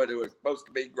graduate who is supposed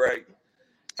to be great.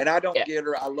 And I don't get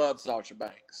her. I love Sasha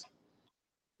Banks.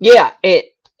 Yeah,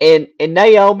 and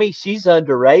Naomi, she's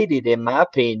underrated in my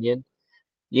opinion.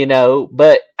 You know,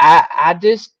 but I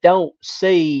just don't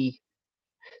see.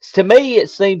 To me, it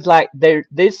seems like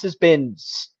this has been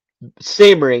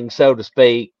simmering, so to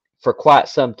speak, for quite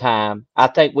some time. I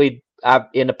think I've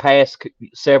in the past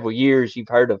several years, you've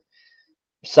heard of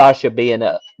Sasha being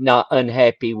not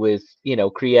unhappy with, you know,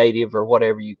 creative or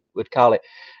whatever you would call it.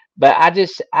 But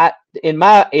if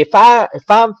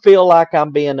I feel like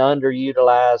I'm being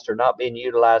underutilized or not being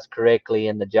utilized correctly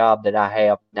in the job that I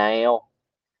have now,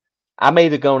 I'm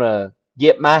either gonna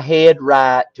get my head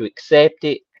right to accept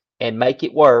it and make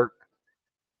it work,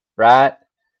 right?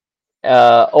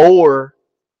 Or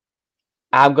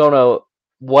I'm gonna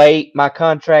wait my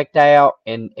contract out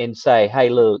and say, hey,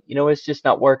 look, you know, it's just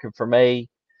not working for me.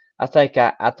 I think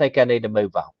I need to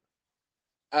move on.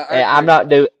 And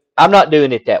I'm not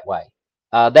doing it that way.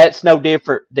 That's no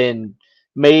different than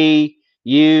me,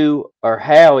 you, or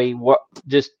Howie.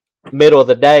 Just middle of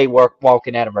the day,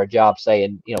 walking out of our job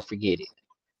saying, you know, forget it.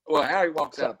 Well, Howie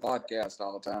walks out of podcasts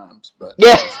all the times, but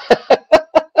yeah.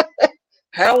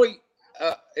 Howie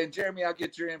and Jeremy, I'll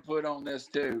get your input on this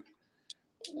too.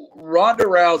 Ronda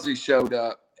Rousey showed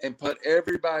up and put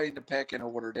everybody in the pecking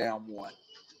order down one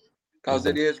because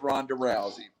it is Ronda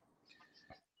Rousey.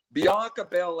 Bianca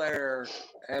Belair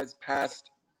has passed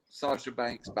Sasha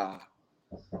Banks by.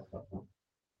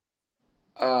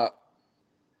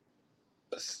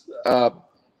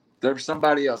 There's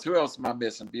somebody else. Who else am I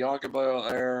missing? Bianca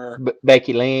Belair.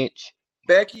 Becky Lynch.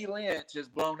 Becky Lynch has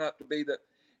blown up to be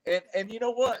and you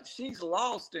know what? She's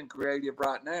lost in creative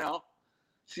right now.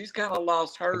 She's kind of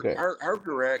lost her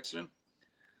direction.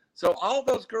 So all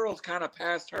those girls kind of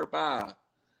passed her by.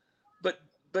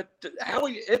 But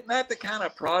Howie, isn't that the kind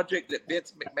of project that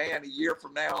Vince McMahon a year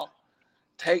from now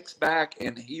takes back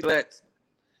and he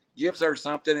gives her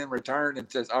something in return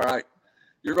and says, all right,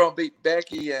 you're going to beat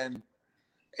Becky and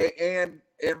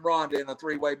Ronda in a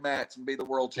three-way match and be the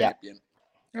world champion.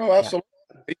 Oh, absolutely.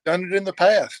 He's done it in the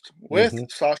past with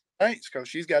Sasha Banks because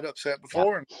she's got upset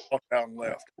before and walked out and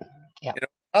left. Yeah. You know,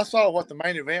 I saw what the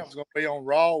main event was going to be on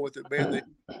Raw with it being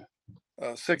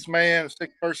the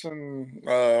six-person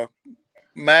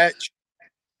match.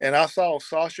 And I saw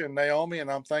Sasha and Naomi,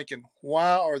 and I'm thinking,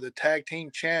 why are the tag team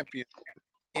champions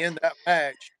in that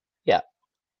match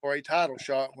for a title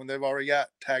shot when they've already got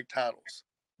tag titles?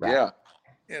 Right. Yeah.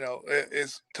 You know,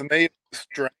 it's to me it's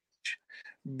strange.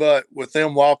 But with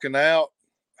them walking out,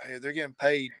 hey, they're getting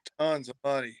paid tons of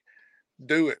money.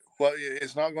 Do it. Well,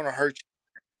 it's not going to hurt you.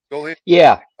 Go ahead.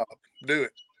 Yeah. Do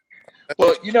it.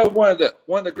 Well, you know, one of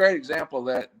the great examples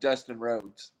of that, Dustin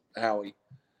Rhodes, Howie,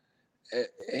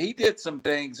 he did some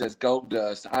things as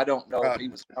Goldust I don't know if he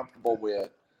was comfortable with,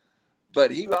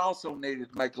 but he also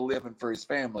needed to make a living for his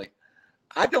family.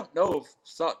 I don't know if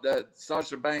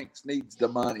Sasha Banks needs the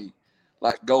money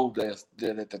like Goldust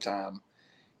did at the time.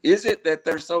 Is it that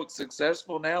they're so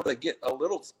successful now they get a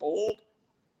little spoiled?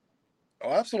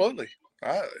 Oh, absolutely.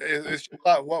 It's just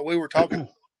like what we were talking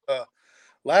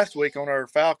last week on our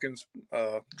Falcons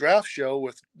draft show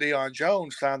with Deion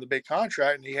Jones signed the big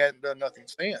contract and he hadn't done nothing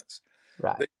since.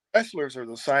 Right. The wrestlers are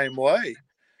the same way.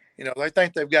 You know, they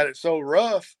think they've got it so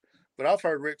rough, but I've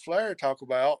heard Ric Flair talk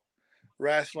about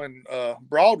wrestling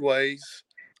Broadway's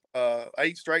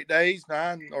 8 straight days,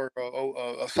 9 or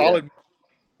a solid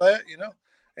that, you know,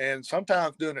 and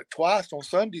sometimes doing it twice on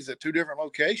Sundays at 2 different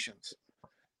locations.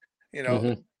 You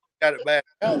know, got it bad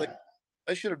now.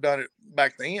 They should have done it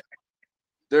back then.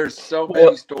 There's so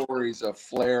many stories of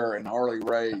Flair and Harley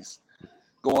Race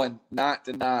going night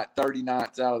to night, 30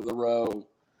 nights out of the row.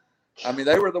 I mean,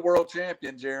 they were the world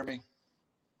champion, Jeremy.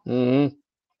 Mm-hmm.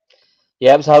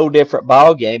 Yeah, it was a whole different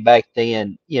ball game back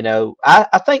then. You know,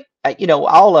 I think, you know,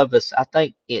 all of us, I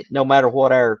think no matter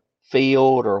what our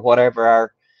field or whatever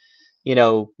our, you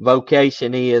know,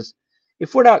 vocation is,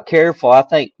 if we're not careful, I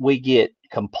think we get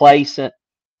complacent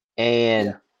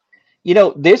and, you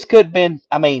know, this could have been,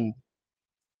 I mean,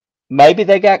 maybe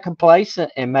they got complacent,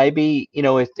 and maybe,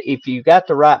 if you got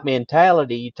the right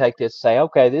mentality, you take this and say,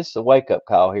 okay, this is a wake up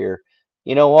call here.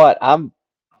 You know what? I'm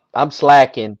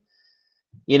slacking,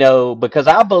 because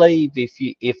I believe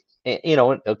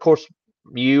of course,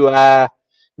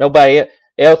 nobody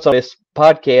else on this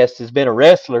podcast has been a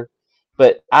wrestler,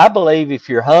 but I believe if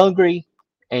you're hungry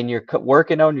and you're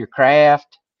working on your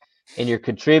craft and you're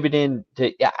contributing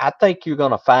to, I think you're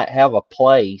going to have a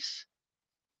place,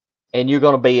 and you're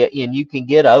going to and you can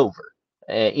get over.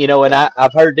 And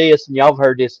I've heard this, and y'all have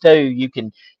heard this too. You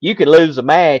can lose a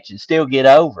match and still get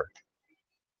over,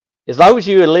 as long as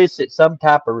you elicit some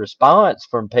type of response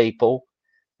from people,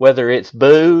 whether it's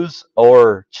boos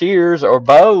or cheers or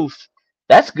both.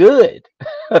 That's good.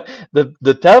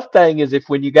 The tough thing is if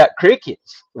when you got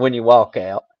crickets when you walk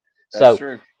out. That's So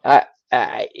true.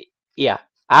 I yeah,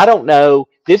 I don't know.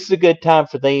 This is a good time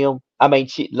for them. I mean,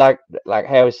 she like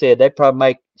Howie said,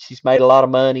 she's made a lot of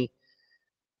money.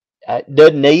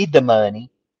 Doesn't need the money.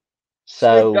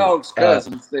 Snoop So Dogg's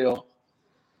cousin still.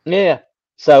 yeah.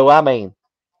 So I mean,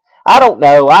 I don't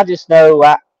know. I just know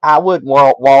I wouldn't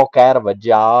walk out of a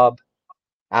job.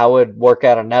 I would work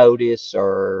out a notice,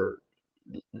 or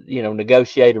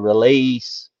negotiate a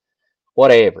release,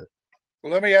 whatever.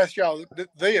 Well, let me ask y'all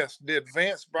this: did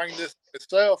Vince bring this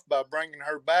itself by bringing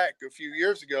her back a few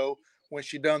years ago when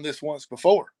she done this once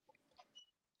before?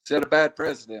 Set a bad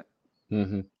precedent.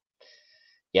 Hmm.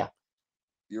 Yeah.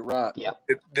 You're right. Yeah.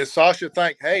 Did Sasha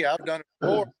think, "Hey, I've done it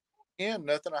before, and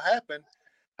nothing will happen"?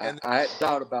 And I hadn't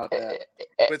thought about that.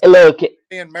 with Look,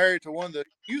 being married to one of the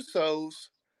Usos,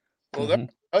 well, they're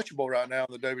untouchable right now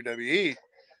in the WWE.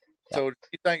 So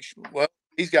he thinks, well,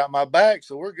 he's got my back,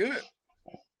 so we're good.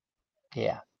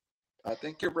 yeah. I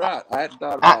think you're right. I hadn't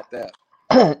thought about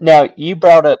that. Now, you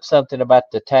brought up something about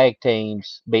the tag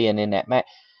teams being in that match.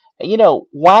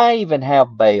 Why even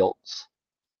have belts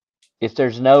if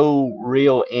there's no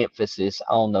real emphasis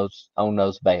on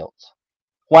those belts?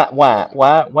 Why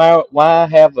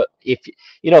have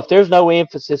if there's no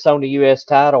emphasis on the U.S.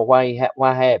 title, why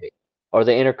have it, or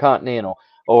the Intercontinental,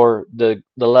 or the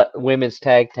women's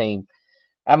tag team?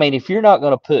 I mean, if you're not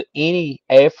going to put any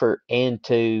effort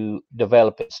into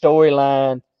developing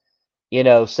storyline,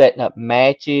 setting up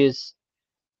matches,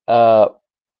 uh,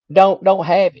 don't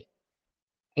have it.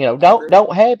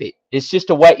 Don't have it. It's just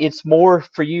a way. It's more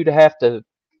for you to have to,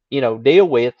 deal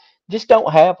with. Just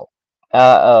don't have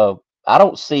them. I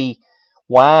don't see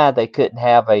why they couldn't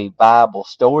have a viable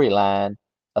storyline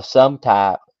of some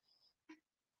type,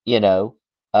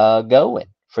 going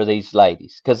for these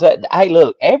ladies. Because hey,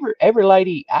 look, every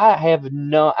lady I have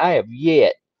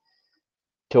yet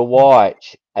to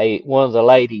watch one of the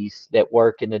ladies that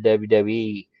work in the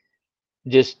WWE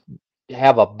just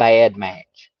have a bad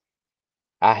match.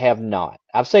 I have not.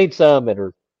 I've seen some that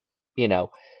are,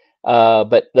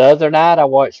 but the other night I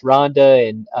watched Ronda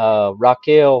and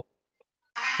Raquel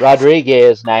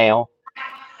Rodriguez now,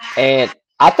 and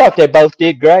I thought they both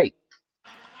did great.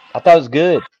 I thought it was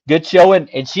good showing,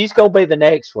 and she's gonna be the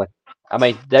next one. I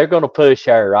mean, they're gonna push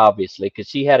her obviously because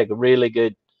she had a really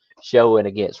good showing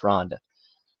against Ronda.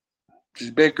 She's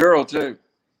a big girl too.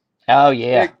 Oh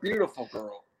yeah, Big, beautiful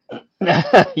girl.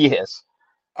 yes.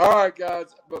 All right,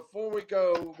 guys. Before we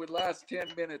go, with last 10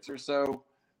 minutes or so,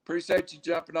 appreciate you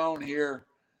jumping on here.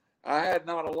 I had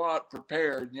not a lot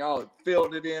prepared, and y'all have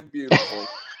filled it in beautifully.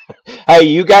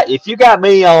 Hey, if you got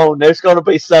me on, there's gonna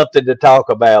be something to talk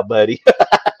about, buddy.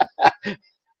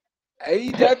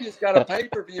 AEW's got a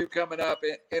pay-per-view coming up,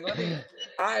 and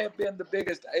I have been the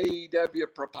biggest AEW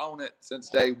proponent since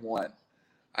day one.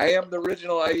 I am the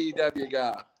original AEW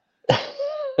guy.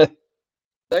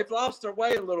 They've lost their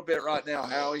way a little bit right now,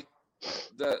 Howie.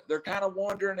 They're kind of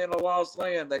wandering in a lost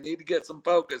land. They need to get some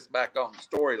focus back on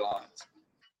storylines.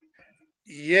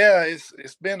 Yeah,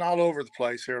 it's been all over the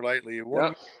place here lately.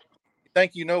 You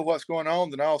think you know what's going on,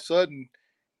 then all of a sudden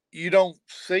you don't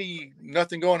see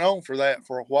nothing going on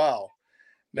for a while.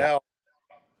 Now,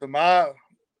 to my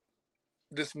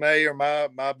dismay or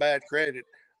my bad credit,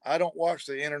 I don't watch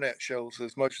the internet shows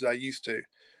as much as I used to.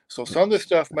 So some of this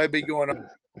stuff may be going on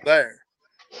there,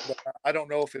 but I don't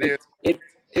know if it is.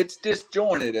 It's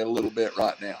disjointed a little bit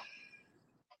right now.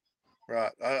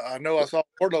 Right. I know I saw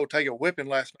Wardlow take a whipping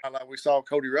last night like we saw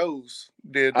Cody Rhodes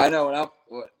did. I know, and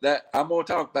I'm going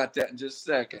to talk about that in just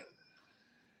a second.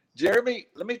 Jeremy,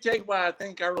 let me tell you why I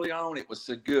think early on it was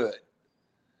so good.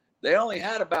 They only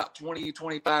had about 20,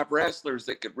 25 wrestlers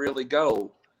that could really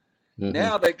go. Mm-hmm.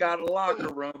 Now they got a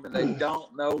locker room and they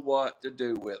don't know what to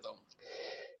do with them.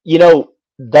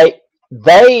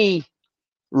 They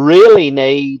really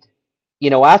need,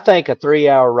 I think a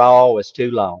 3-hour Raw is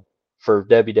too long for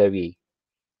WWE.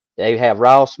 They have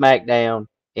Raw, SmackDown,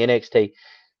 NXT.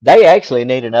 They actually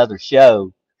need another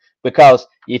show because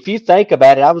if you think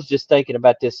about it, I was just thinking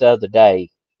about this the other day.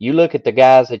 You look at the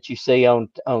guys that you see on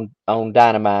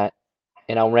Dynamite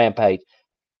and on Rampage.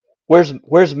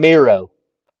 Where's Miro?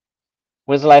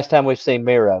 When's the last time we've seen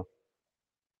Miro?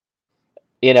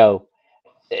 You know,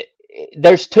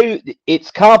 there's two. It's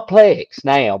complex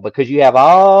now because you have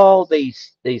all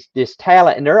these this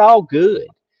talent and they're all good.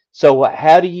 So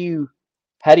how do you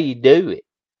do it?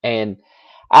 And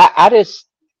I just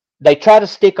they try to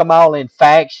stick them all in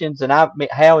factions, and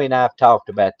Howie and I've talked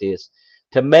about this.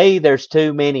 To me, there's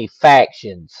too many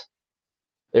factions.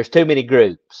 There's too many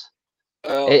groups.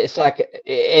 Well, It's like,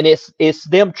 and it's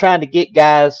them trying to get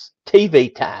guys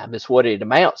TV time is what it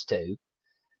amounts to.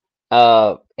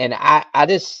 And I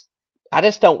just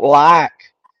don't like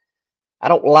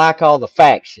all the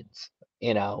factions,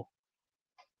 you know.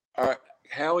 all right,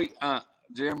 Howie,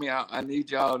 Jeremy, I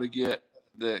need y'all to get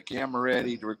the camera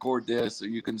ready to record this so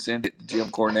you can send it to Jim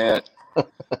Cornette.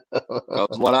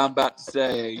 Because what I'm about to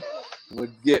say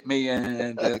would get me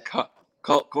into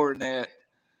Colt Cornette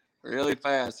really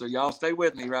fast. So y'all stay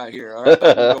with me right here. All right,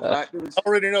 I'm gonna go back to I the.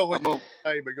 already know what I'm going.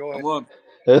 you say, but go ahead.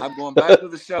 I'm going back to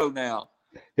the show now.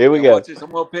 Here we Now go. watch this. I'm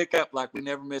gonna pick up like we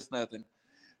never missed nothing.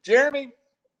 Jeremy,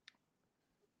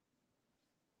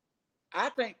 I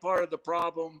think part of the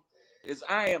problem is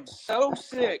I am so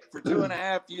sick for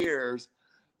 2.5 years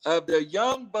of the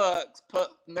Young Bucks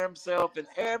putting themselves in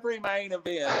every main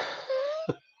event.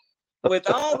 With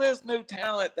all this new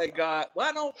talent they got,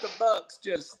 why don't the Bucks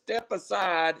just step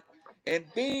aside and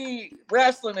be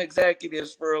wrestling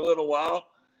executives for a little while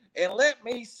and let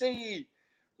me see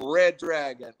Red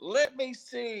Dragon. Let me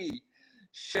see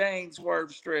Shane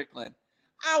Swerve Strickland.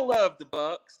 I love the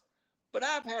Bucks, but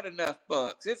I've had enough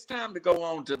Bucks. It's time to go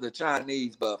on to the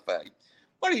Chinese buffet.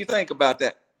 What do you think about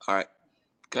that? All right,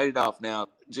 cut it off now,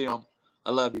 Jim.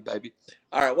 I love you, baby.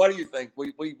 All right, what do you think?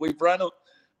 We've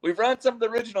run some of the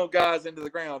original guys into the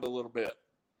ground a little bit.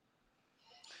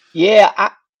 Yeah,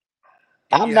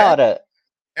 I'm You not a.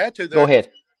 had to Go there.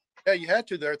 ahead. Yeah, you had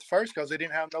to there at the first because they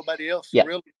didn't have nobody else Yeah.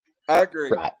 really. I agree.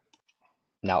 Right.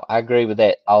 No, I agree with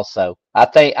that also. I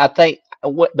think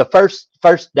what the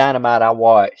first Dynamite I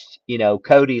watched,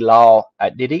 Cody Law,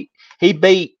 he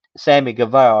beat Sammy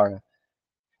Guevara,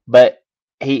 but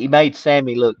he made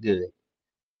Sammy look good.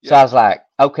 So I Yeah. was like,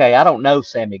 okay, I don't know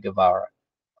Sammy Guevara.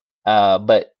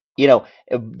 But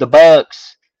the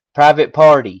Bucks Private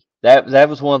Party, that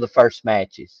was one of the first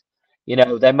matches.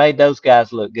 They made those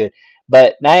guys look good.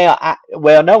 But now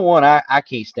no one, I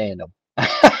can't stand them.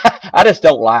 I just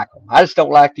don't like them. I just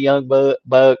don't like the young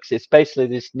Bucks, especially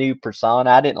this new persona.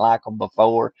 I didn't like them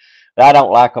before, but I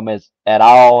don't like them at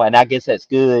all. And I guess that's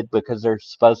good because they're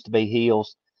supposed to be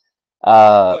heels.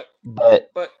 But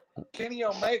But but Kenny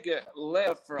Omega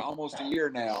left for almost a year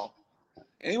now,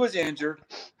 and he was injured.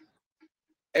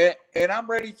 And I'm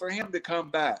ready for him to come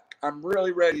back. I'm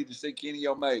really ready to see Kenny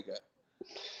Omega.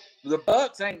 The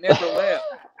Bucks ain't never left.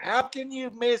 How can you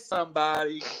miss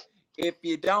somebody if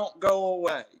you don't go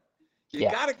away? You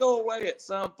Yeah. got to go away at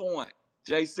some point.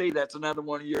 JC, that's another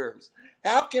one of yours.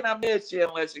 How can I miss you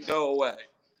unless you go away?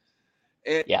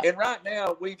 And, Yeah. and right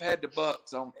now, we've had the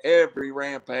Bucks on every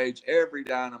Rampage, every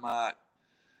Dynamite.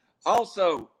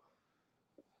 Also,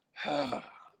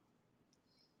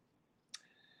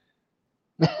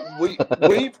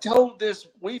 we've told this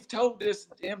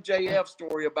MJF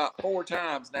story about 4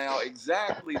 times now,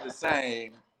 exactly the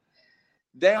same,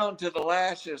 down to the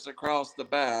lashes across the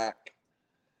back.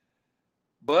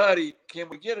 Buddy, can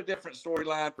we get a different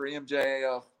storyline for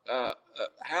MJF?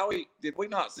 Howie, did we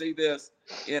not see this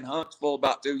in Huntsville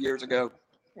about 2 years ago?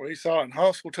 We saw it in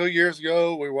Huntsville 2 years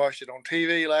ago. We watched it on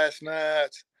TV last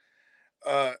night.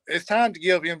 It's time to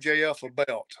give MJF a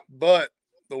belt, but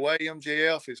the way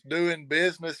MJF is doing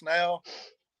business now,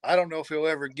 I don't know if he'll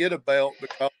ever get a belt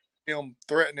because of him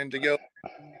threatening to go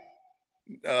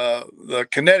the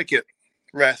Connecticut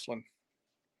wrestling.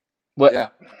 What? Yeah.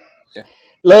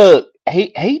 Look,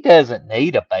 he doesn't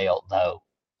need a belt though.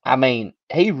 I mean,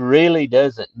 he really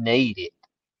doesn't need it.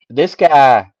 This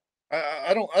guy,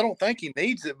 I don't think he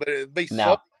needs it, but it'd be no,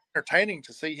 so entertaining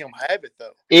to see him have it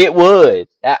though. it would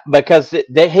because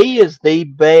he is the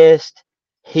best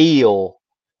heel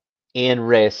in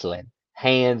wrestling,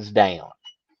 hands down.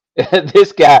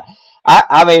 This guy,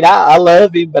 I mean, I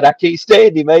love him, but I can't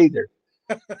stand him either.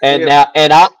 And Yeah.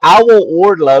 I want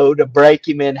Wardlow to break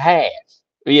him in half,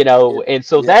 and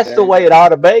so Yeah, that's there the you way go. it ought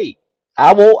to be.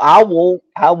 I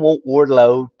want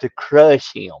Wardlow to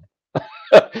crush him.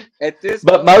 At this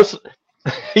But point,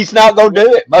 he's not gonna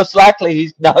do it. Most likely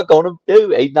he's not gonna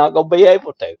do it. He's not gonna be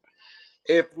able to.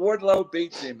 If Wardlow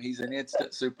beats him, he's an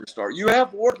instant superstar. You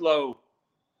have Wardlow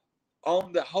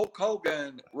on the Hulk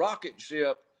Hogan rocket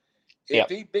ship. If Yep.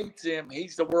 he beats him,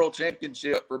 he's the world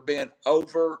championship for being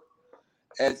over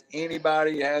as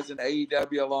anybody has in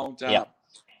AEW a long time. Yep.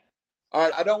 All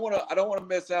right, I don't want to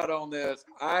miss out on this.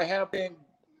 I have been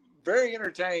very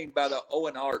entertained by the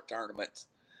Owen Hart tournaments.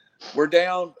 We're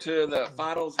down to the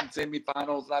finals and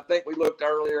semifinals, and I think we looked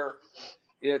earlier.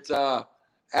 It's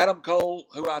Adam Cole,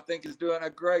 who I think is doing a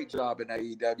great job in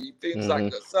AEW. He feels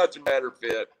like such a better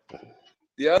fit.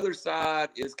 The other side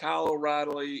is Kyle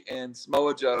O'Reilly and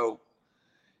Samoa Joe.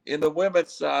 In the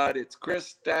women's side, it's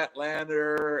Chris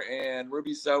Statlander and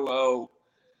Ruby Soho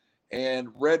and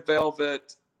Red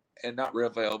Velvet, and not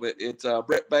Red Velvet. It's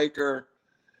Britt Baker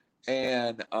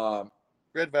and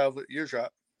Red Velvet, you're right.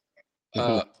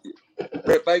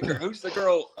 Britt Baker. Who's the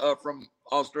girl from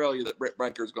Australia that Britt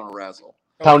Baker is going to wrestle?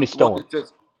 Tony Storm.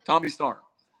 Tommy Storm.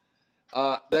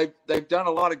 They've done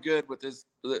a lot of good with this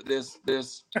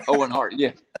Owen Hart.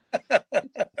 Yeah.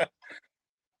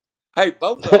 Hey,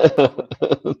 both of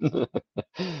them.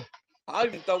 I'll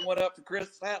even throw one up for Chris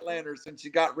Statlander since she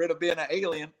got rid of being an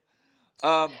alien.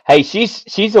 Hey,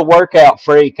 she's a workout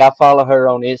freak. I follow her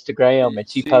on Instagram, and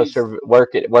she posts her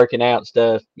working out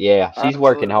stuff. Yeah, she's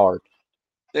working hard.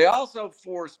 They also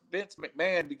forced Vince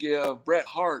McMahon to give Bret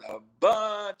Hart a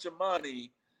bunch of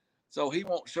money so he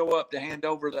won't show up to hand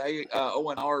over the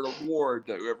Owen Hart Award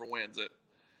to whoever wins it.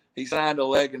 He signed a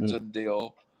Legendson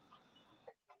deal.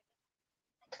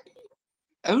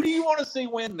 Who do you want to see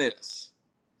win this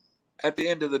at the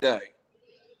end of the day?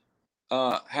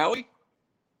 Howie?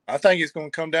 I think it's going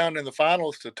to come down in the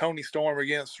finals to Tony Storm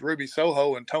against Ruby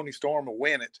Soho, and Tony Storm will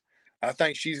win it. I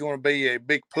think she's going to be a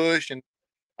big push, and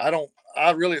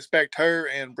I really expect her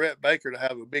and Britt Baker to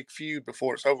have a big feud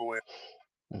before it's over with.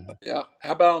 Yeah.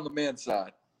 How about on the men's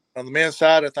side? On the men's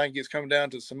side, I think it's coming down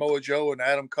to Samoa Joe and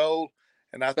Adam Cole,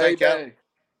 and I think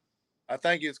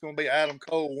it's going to be Adam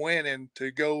Cole winning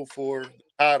to go for the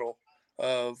title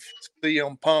of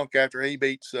CM Punk after he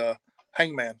beats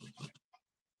Hangman.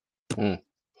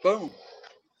 Boom.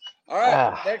 All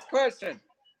right. Next question.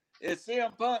 Is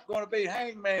CM Punk going to beat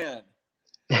Hangman?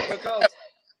 Because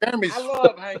I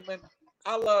love Hangman.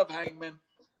 I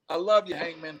love you,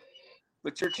 Hangman.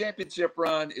 But your championship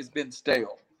run has been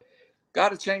stale. Got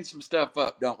to change some stuff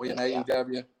up, don't we, in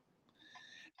AEW?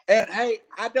 And, hey,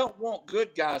 I don't want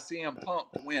good guy CM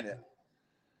Punk to win it.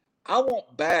 I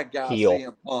want bad guy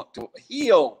CM Punk to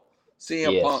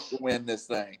Punk to win this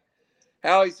thing.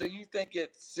 Howie, so you think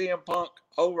it's CM Punk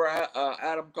over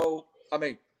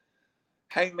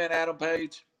Hangman Adam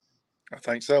Page? I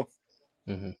think so.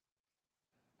 How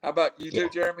about you too,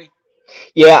 Jeremy?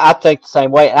 Yeah, I think the same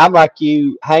way. I'm like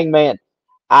you, Hangman.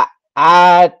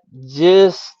 I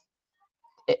just,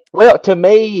 well, to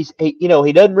me, he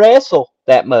doesn't wrestle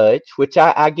that much, which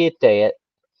I get that.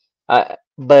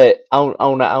 But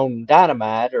on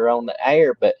Dynamite or on the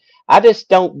air, but I just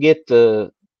don't get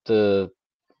the a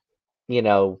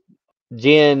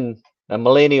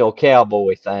millennial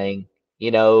cowboy thing.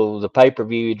 The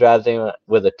pay-per-view, he drives in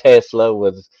with a Tesla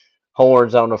with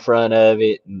horns on the front of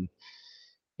it, and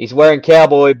he's wearing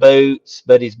cowboy boots,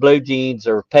 but his blue jeans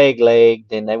are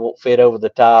peg-legged and they won't fit over the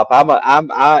top.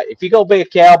 If you're gonna be a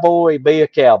cowboy, be a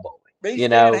cowboy. Be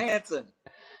Stan Hansen.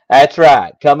 That's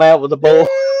right. Come out with a bull.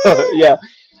 Yeah.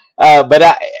 But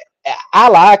I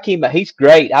like him. He's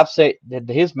great. I've said that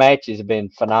his matches have been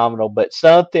phenomenal, but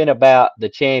something about the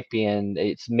champion,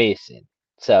 it's missing.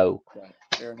 So right.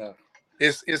 Fair enough.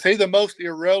 Is he the most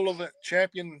irrelevant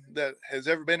champion that has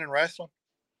ever been in wrestling?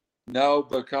 No,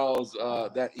 because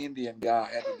that Indian guy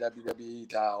had the WWE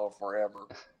title forever.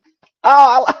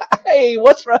 Oh, hey,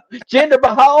 what's wrong? Jinder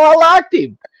Mahal, I liked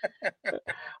him.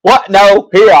 What? No,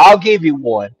 here, I'll give you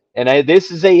one. And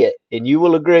this is it. And you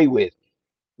will agree with me.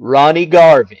 Ronnie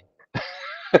Garvin.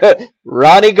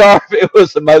 Ronnie Garvin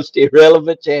was the most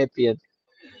irrelevant champion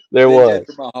there was.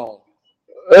 Jinder Mahal.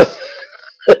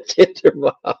 Jinder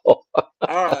Mahal.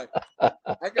 All right.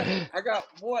 I got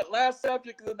one last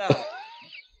subject of the night.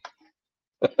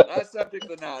 Last subject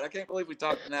of the night. I can't believe we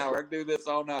talked an hour. I can do this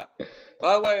all night.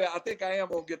 By the way, I think I am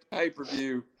going to get the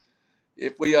pay-per-view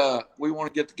if we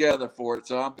want to get together for it.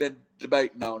 So I've been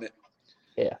debating on it.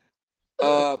 Yeah.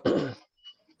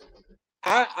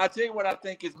 I tell you what I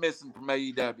think is missing from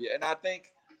AEW, and I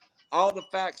think all the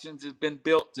factions has been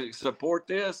built to support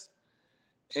this.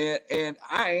 And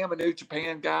I am a New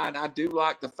Japan guy, and I do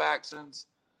like the factions,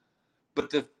 but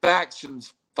the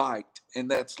factions fight, and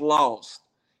that's lost.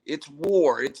 It's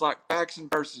war. It's like faction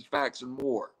versus faction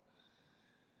war.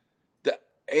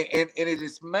 And it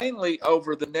is mainly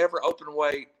over the never open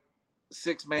weight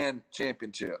 6-man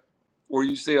championship, where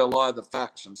you see a lot of the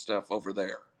faction stuff over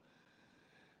there.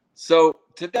 So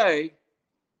today,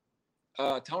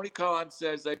 Tony Khan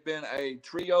says they've been a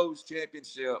trios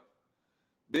championship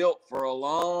built for a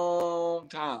long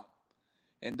time,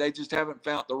 and they just haven't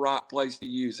found the right place to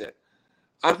use it.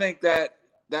 I think that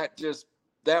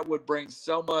would bring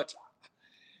so much.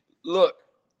 Look,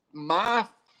 my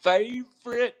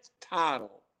favorite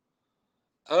title,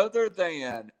 other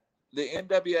than the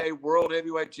NWA World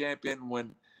Heavyweight Champion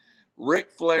when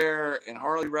Ric Flair and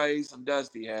Harley Race and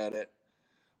Dusty had it,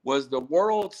 was the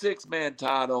World Six-Man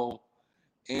title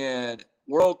in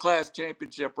World Class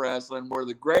Championship Wrestling, where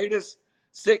the greatest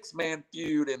six-man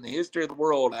feud in the history of the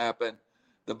world happened,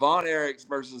 the Von Erichs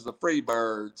versus the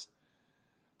Freebirds.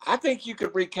 I think you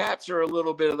could recapture a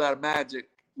little bit of that magic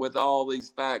with all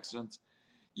these factions.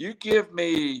 You give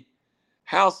me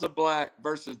House of Black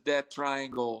versus Death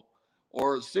Triangle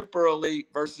or Super Elite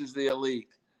versus the Elite.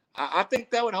 I think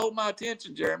that would hold my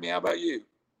attention, Jeremy. How about you?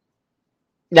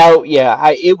 No,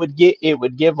 yeah, it would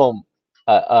give them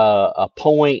a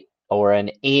point or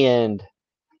an end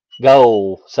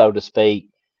goal, so to speak.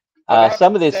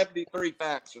 Some of this 73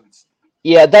 factions.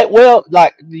 Yeah,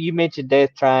 like you mentioned,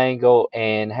 Death Triangle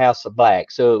and House of Black.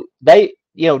 So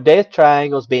Death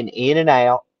Triangle's been in and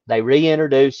out. They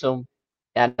reintroduce them,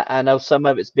 and I know some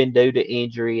of it's been due to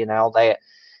injury and all that.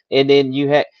 And then you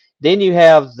have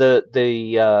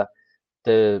the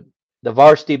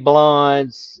Varsity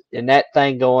Blondes and that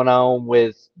thing going on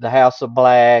with the House of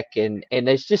Black, and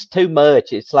it's just too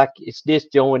much. It's like it's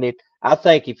disjointed. I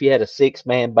think if you had a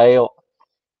 6-man belt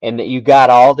and that you got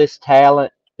all this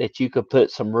talent, that you could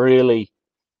put some really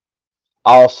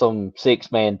awesome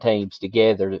 6-man teams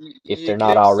together if they're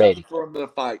not already. For them to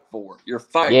fight for. You're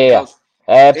fighting. Yeah,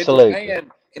 absolutely.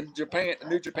 In Japan,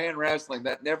 New Japan Wrestling,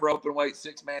 that never open weight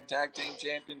 6-man tag team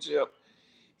championship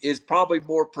is probably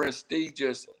more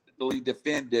prestigiously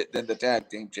defended than the tag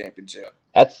team championship.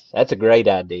 That's a great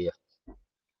idea.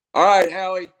 All right,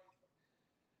 Howie.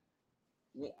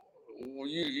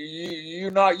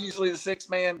 You're not usually the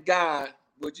 6-man guy.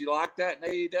 Would you like that in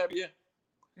AEW?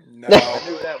 No, I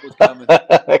knew that was coming.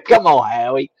 Come on,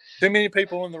 Howie. Too many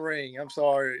people in the ring. I'm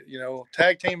sorry.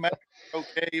 Tag team matches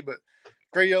okay, but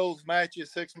trios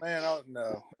matches, 6-man,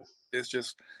 no. It's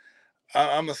just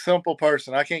I'm a simple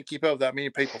person. I can't keep up with that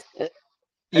many people.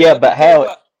 Yeah, but Howie.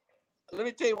 Let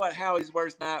me tell you what Howie's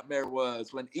worst nightmare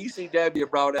was when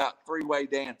ECW brought out 3-way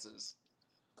dances.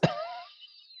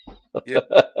 Yep.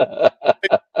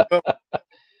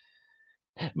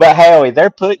 But Howie, they're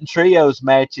putting trios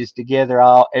matches together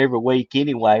every week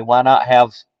anyway. Why not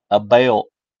have a belt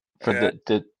for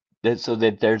so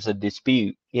that there's a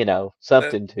dispute?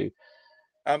 Something to.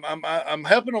 I'm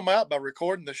helping them out by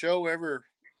recording the show every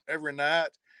night,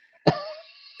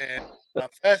 and I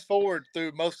fast forward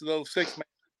through most of those 6-man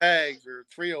tags or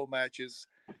trio matches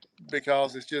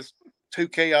because it's just too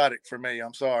chaotic for me.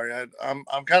 I'm sorry.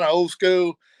 I'm kind of old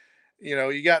school.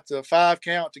 You got the 5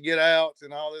 count to get out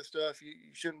and all this stuff. You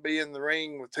shouldn't be in the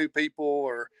ring with 2 people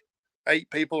or 8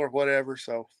 people or whatever.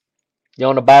 So, you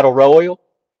want a battle royal?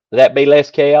 Would that be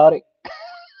less chaotic?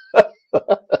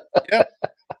 Yeah,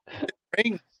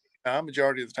 ring time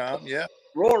majority of the time. Yeah,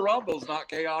 Royal Rumble's not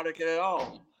chaotic at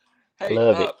all. Hey,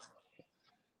 love it.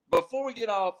 Before we get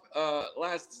off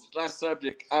last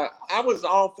subject, I was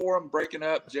all for them breaking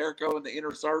up Jericho and the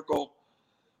Inner Circle.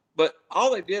 But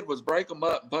all they did was break them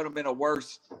up and put them in a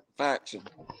worse faction.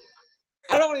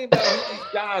 I don't even know who these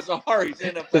guys are he's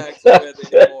in a faction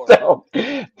with anymore.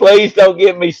 Please don't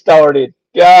get me started.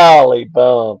 Golly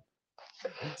bum.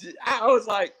 I was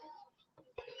like,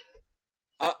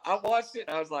 I watched it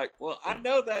and I was like, well, I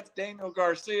know that's Daniel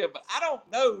Garcia, but I don't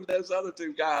know who those other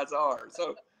 2 guys are. So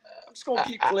I'm just going to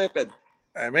keep flipping.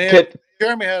 Hey, man,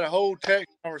 Jeremy had a whole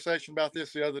text conversation about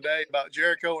this the other day about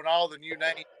Jericho and all the new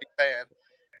names he had.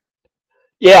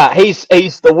 Yeah, he's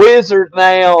the Wizard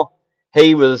now.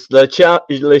 He was the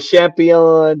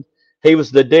champion. He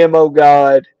was the demo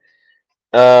god.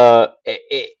 Look,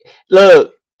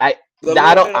 I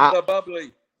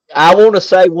want to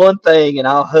say one thing and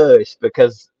I'll hush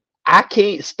because I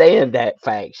can't stand that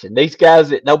faction. These guys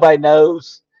that nobody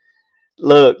knows.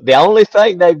 Look, the only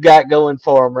thing they've got going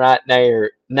for them right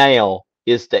now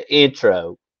is the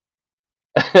intro.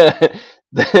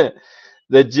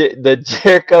 The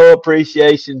Jericho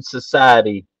Appreciation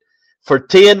Society for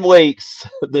 10 weeks,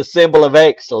 the symbol of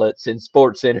excellence in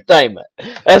sports entertainment.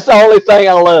 That's the only thing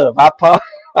I love. I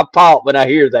pop when I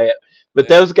hear that. But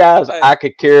those guys, I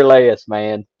could care less,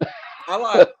 man. I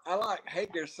like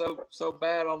Hager so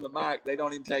bad on the mic, they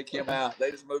don't even take him out.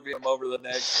 They just move him over to the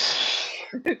next.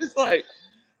 It's like,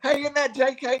 hey, in that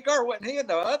Jake Hager, wasn't he in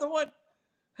the other one?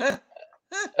 Huh?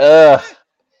 I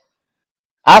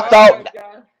All thought, right,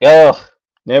 guys. oh,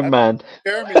 never mind.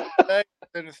 Jeremy today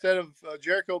that instead of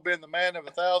Jericho being the man of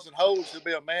 1,000 holes, he'll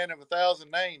be a man of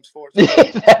 1,000 names for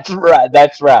it. That's right.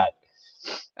 That's right.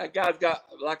 That guy's got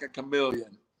like a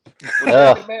chameleon.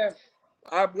 Well, Jeremy, man,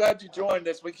 I'm glad you joined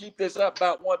us. We keep this up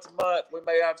about once a month. We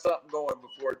may have something going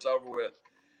before it's over with.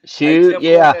 Shoot, Jim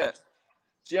yeah. Cornette.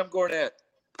 Jim Cornette.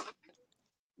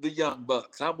 The Young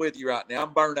Bucks. I'm with you right now.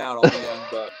 I'm burnt out on the Young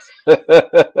Bucks.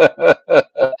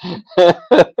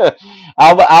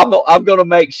 I'm gonna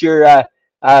make sure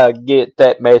I get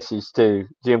that message to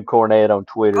Jim Cornette on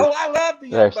Twitter. Oh, I love the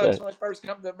Young Bucks when I first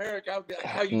come to America. I would be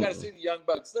like, "Oh, you got to see the Young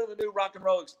Bucks. They're the new Rock and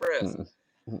Roll Express."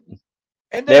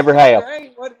 And never have.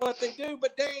 Ain't what they do,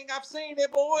 but dang, I've seen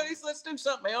it, boys. Let's do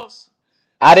something else.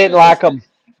 I didn't like them.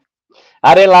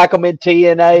 I didn't like them in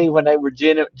TNA when they were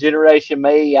Generation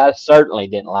Me. I certainly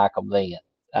didn't like them then.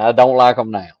 I don't like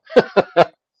them now.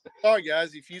 Sorry,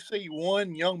 guys. If you see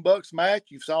one Young Bucks match,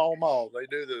 you saw them all. They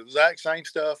do the exact same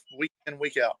stuff week in,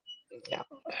 week out. Yeah.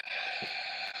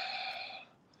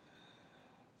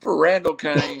 For Randall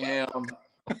Cunningham,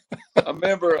 a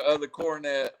member of the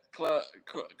Cornette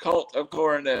cult of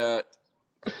Cornette,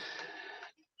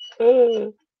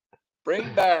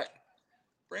 bring back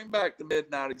the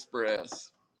Midnight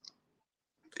Express.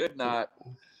 Good night,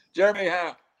 Jeremy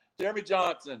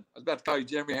Johnson. I was about to call you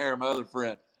Jeremy Hare, my other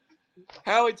friend.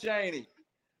 Howie Cheney,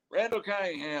 Randall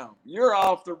Cunningham. You're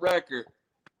off the record,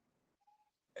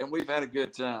 and we've had a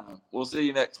good time. We'll see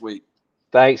you next week.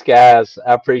 Thanks, guys.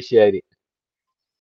 I appreciate it.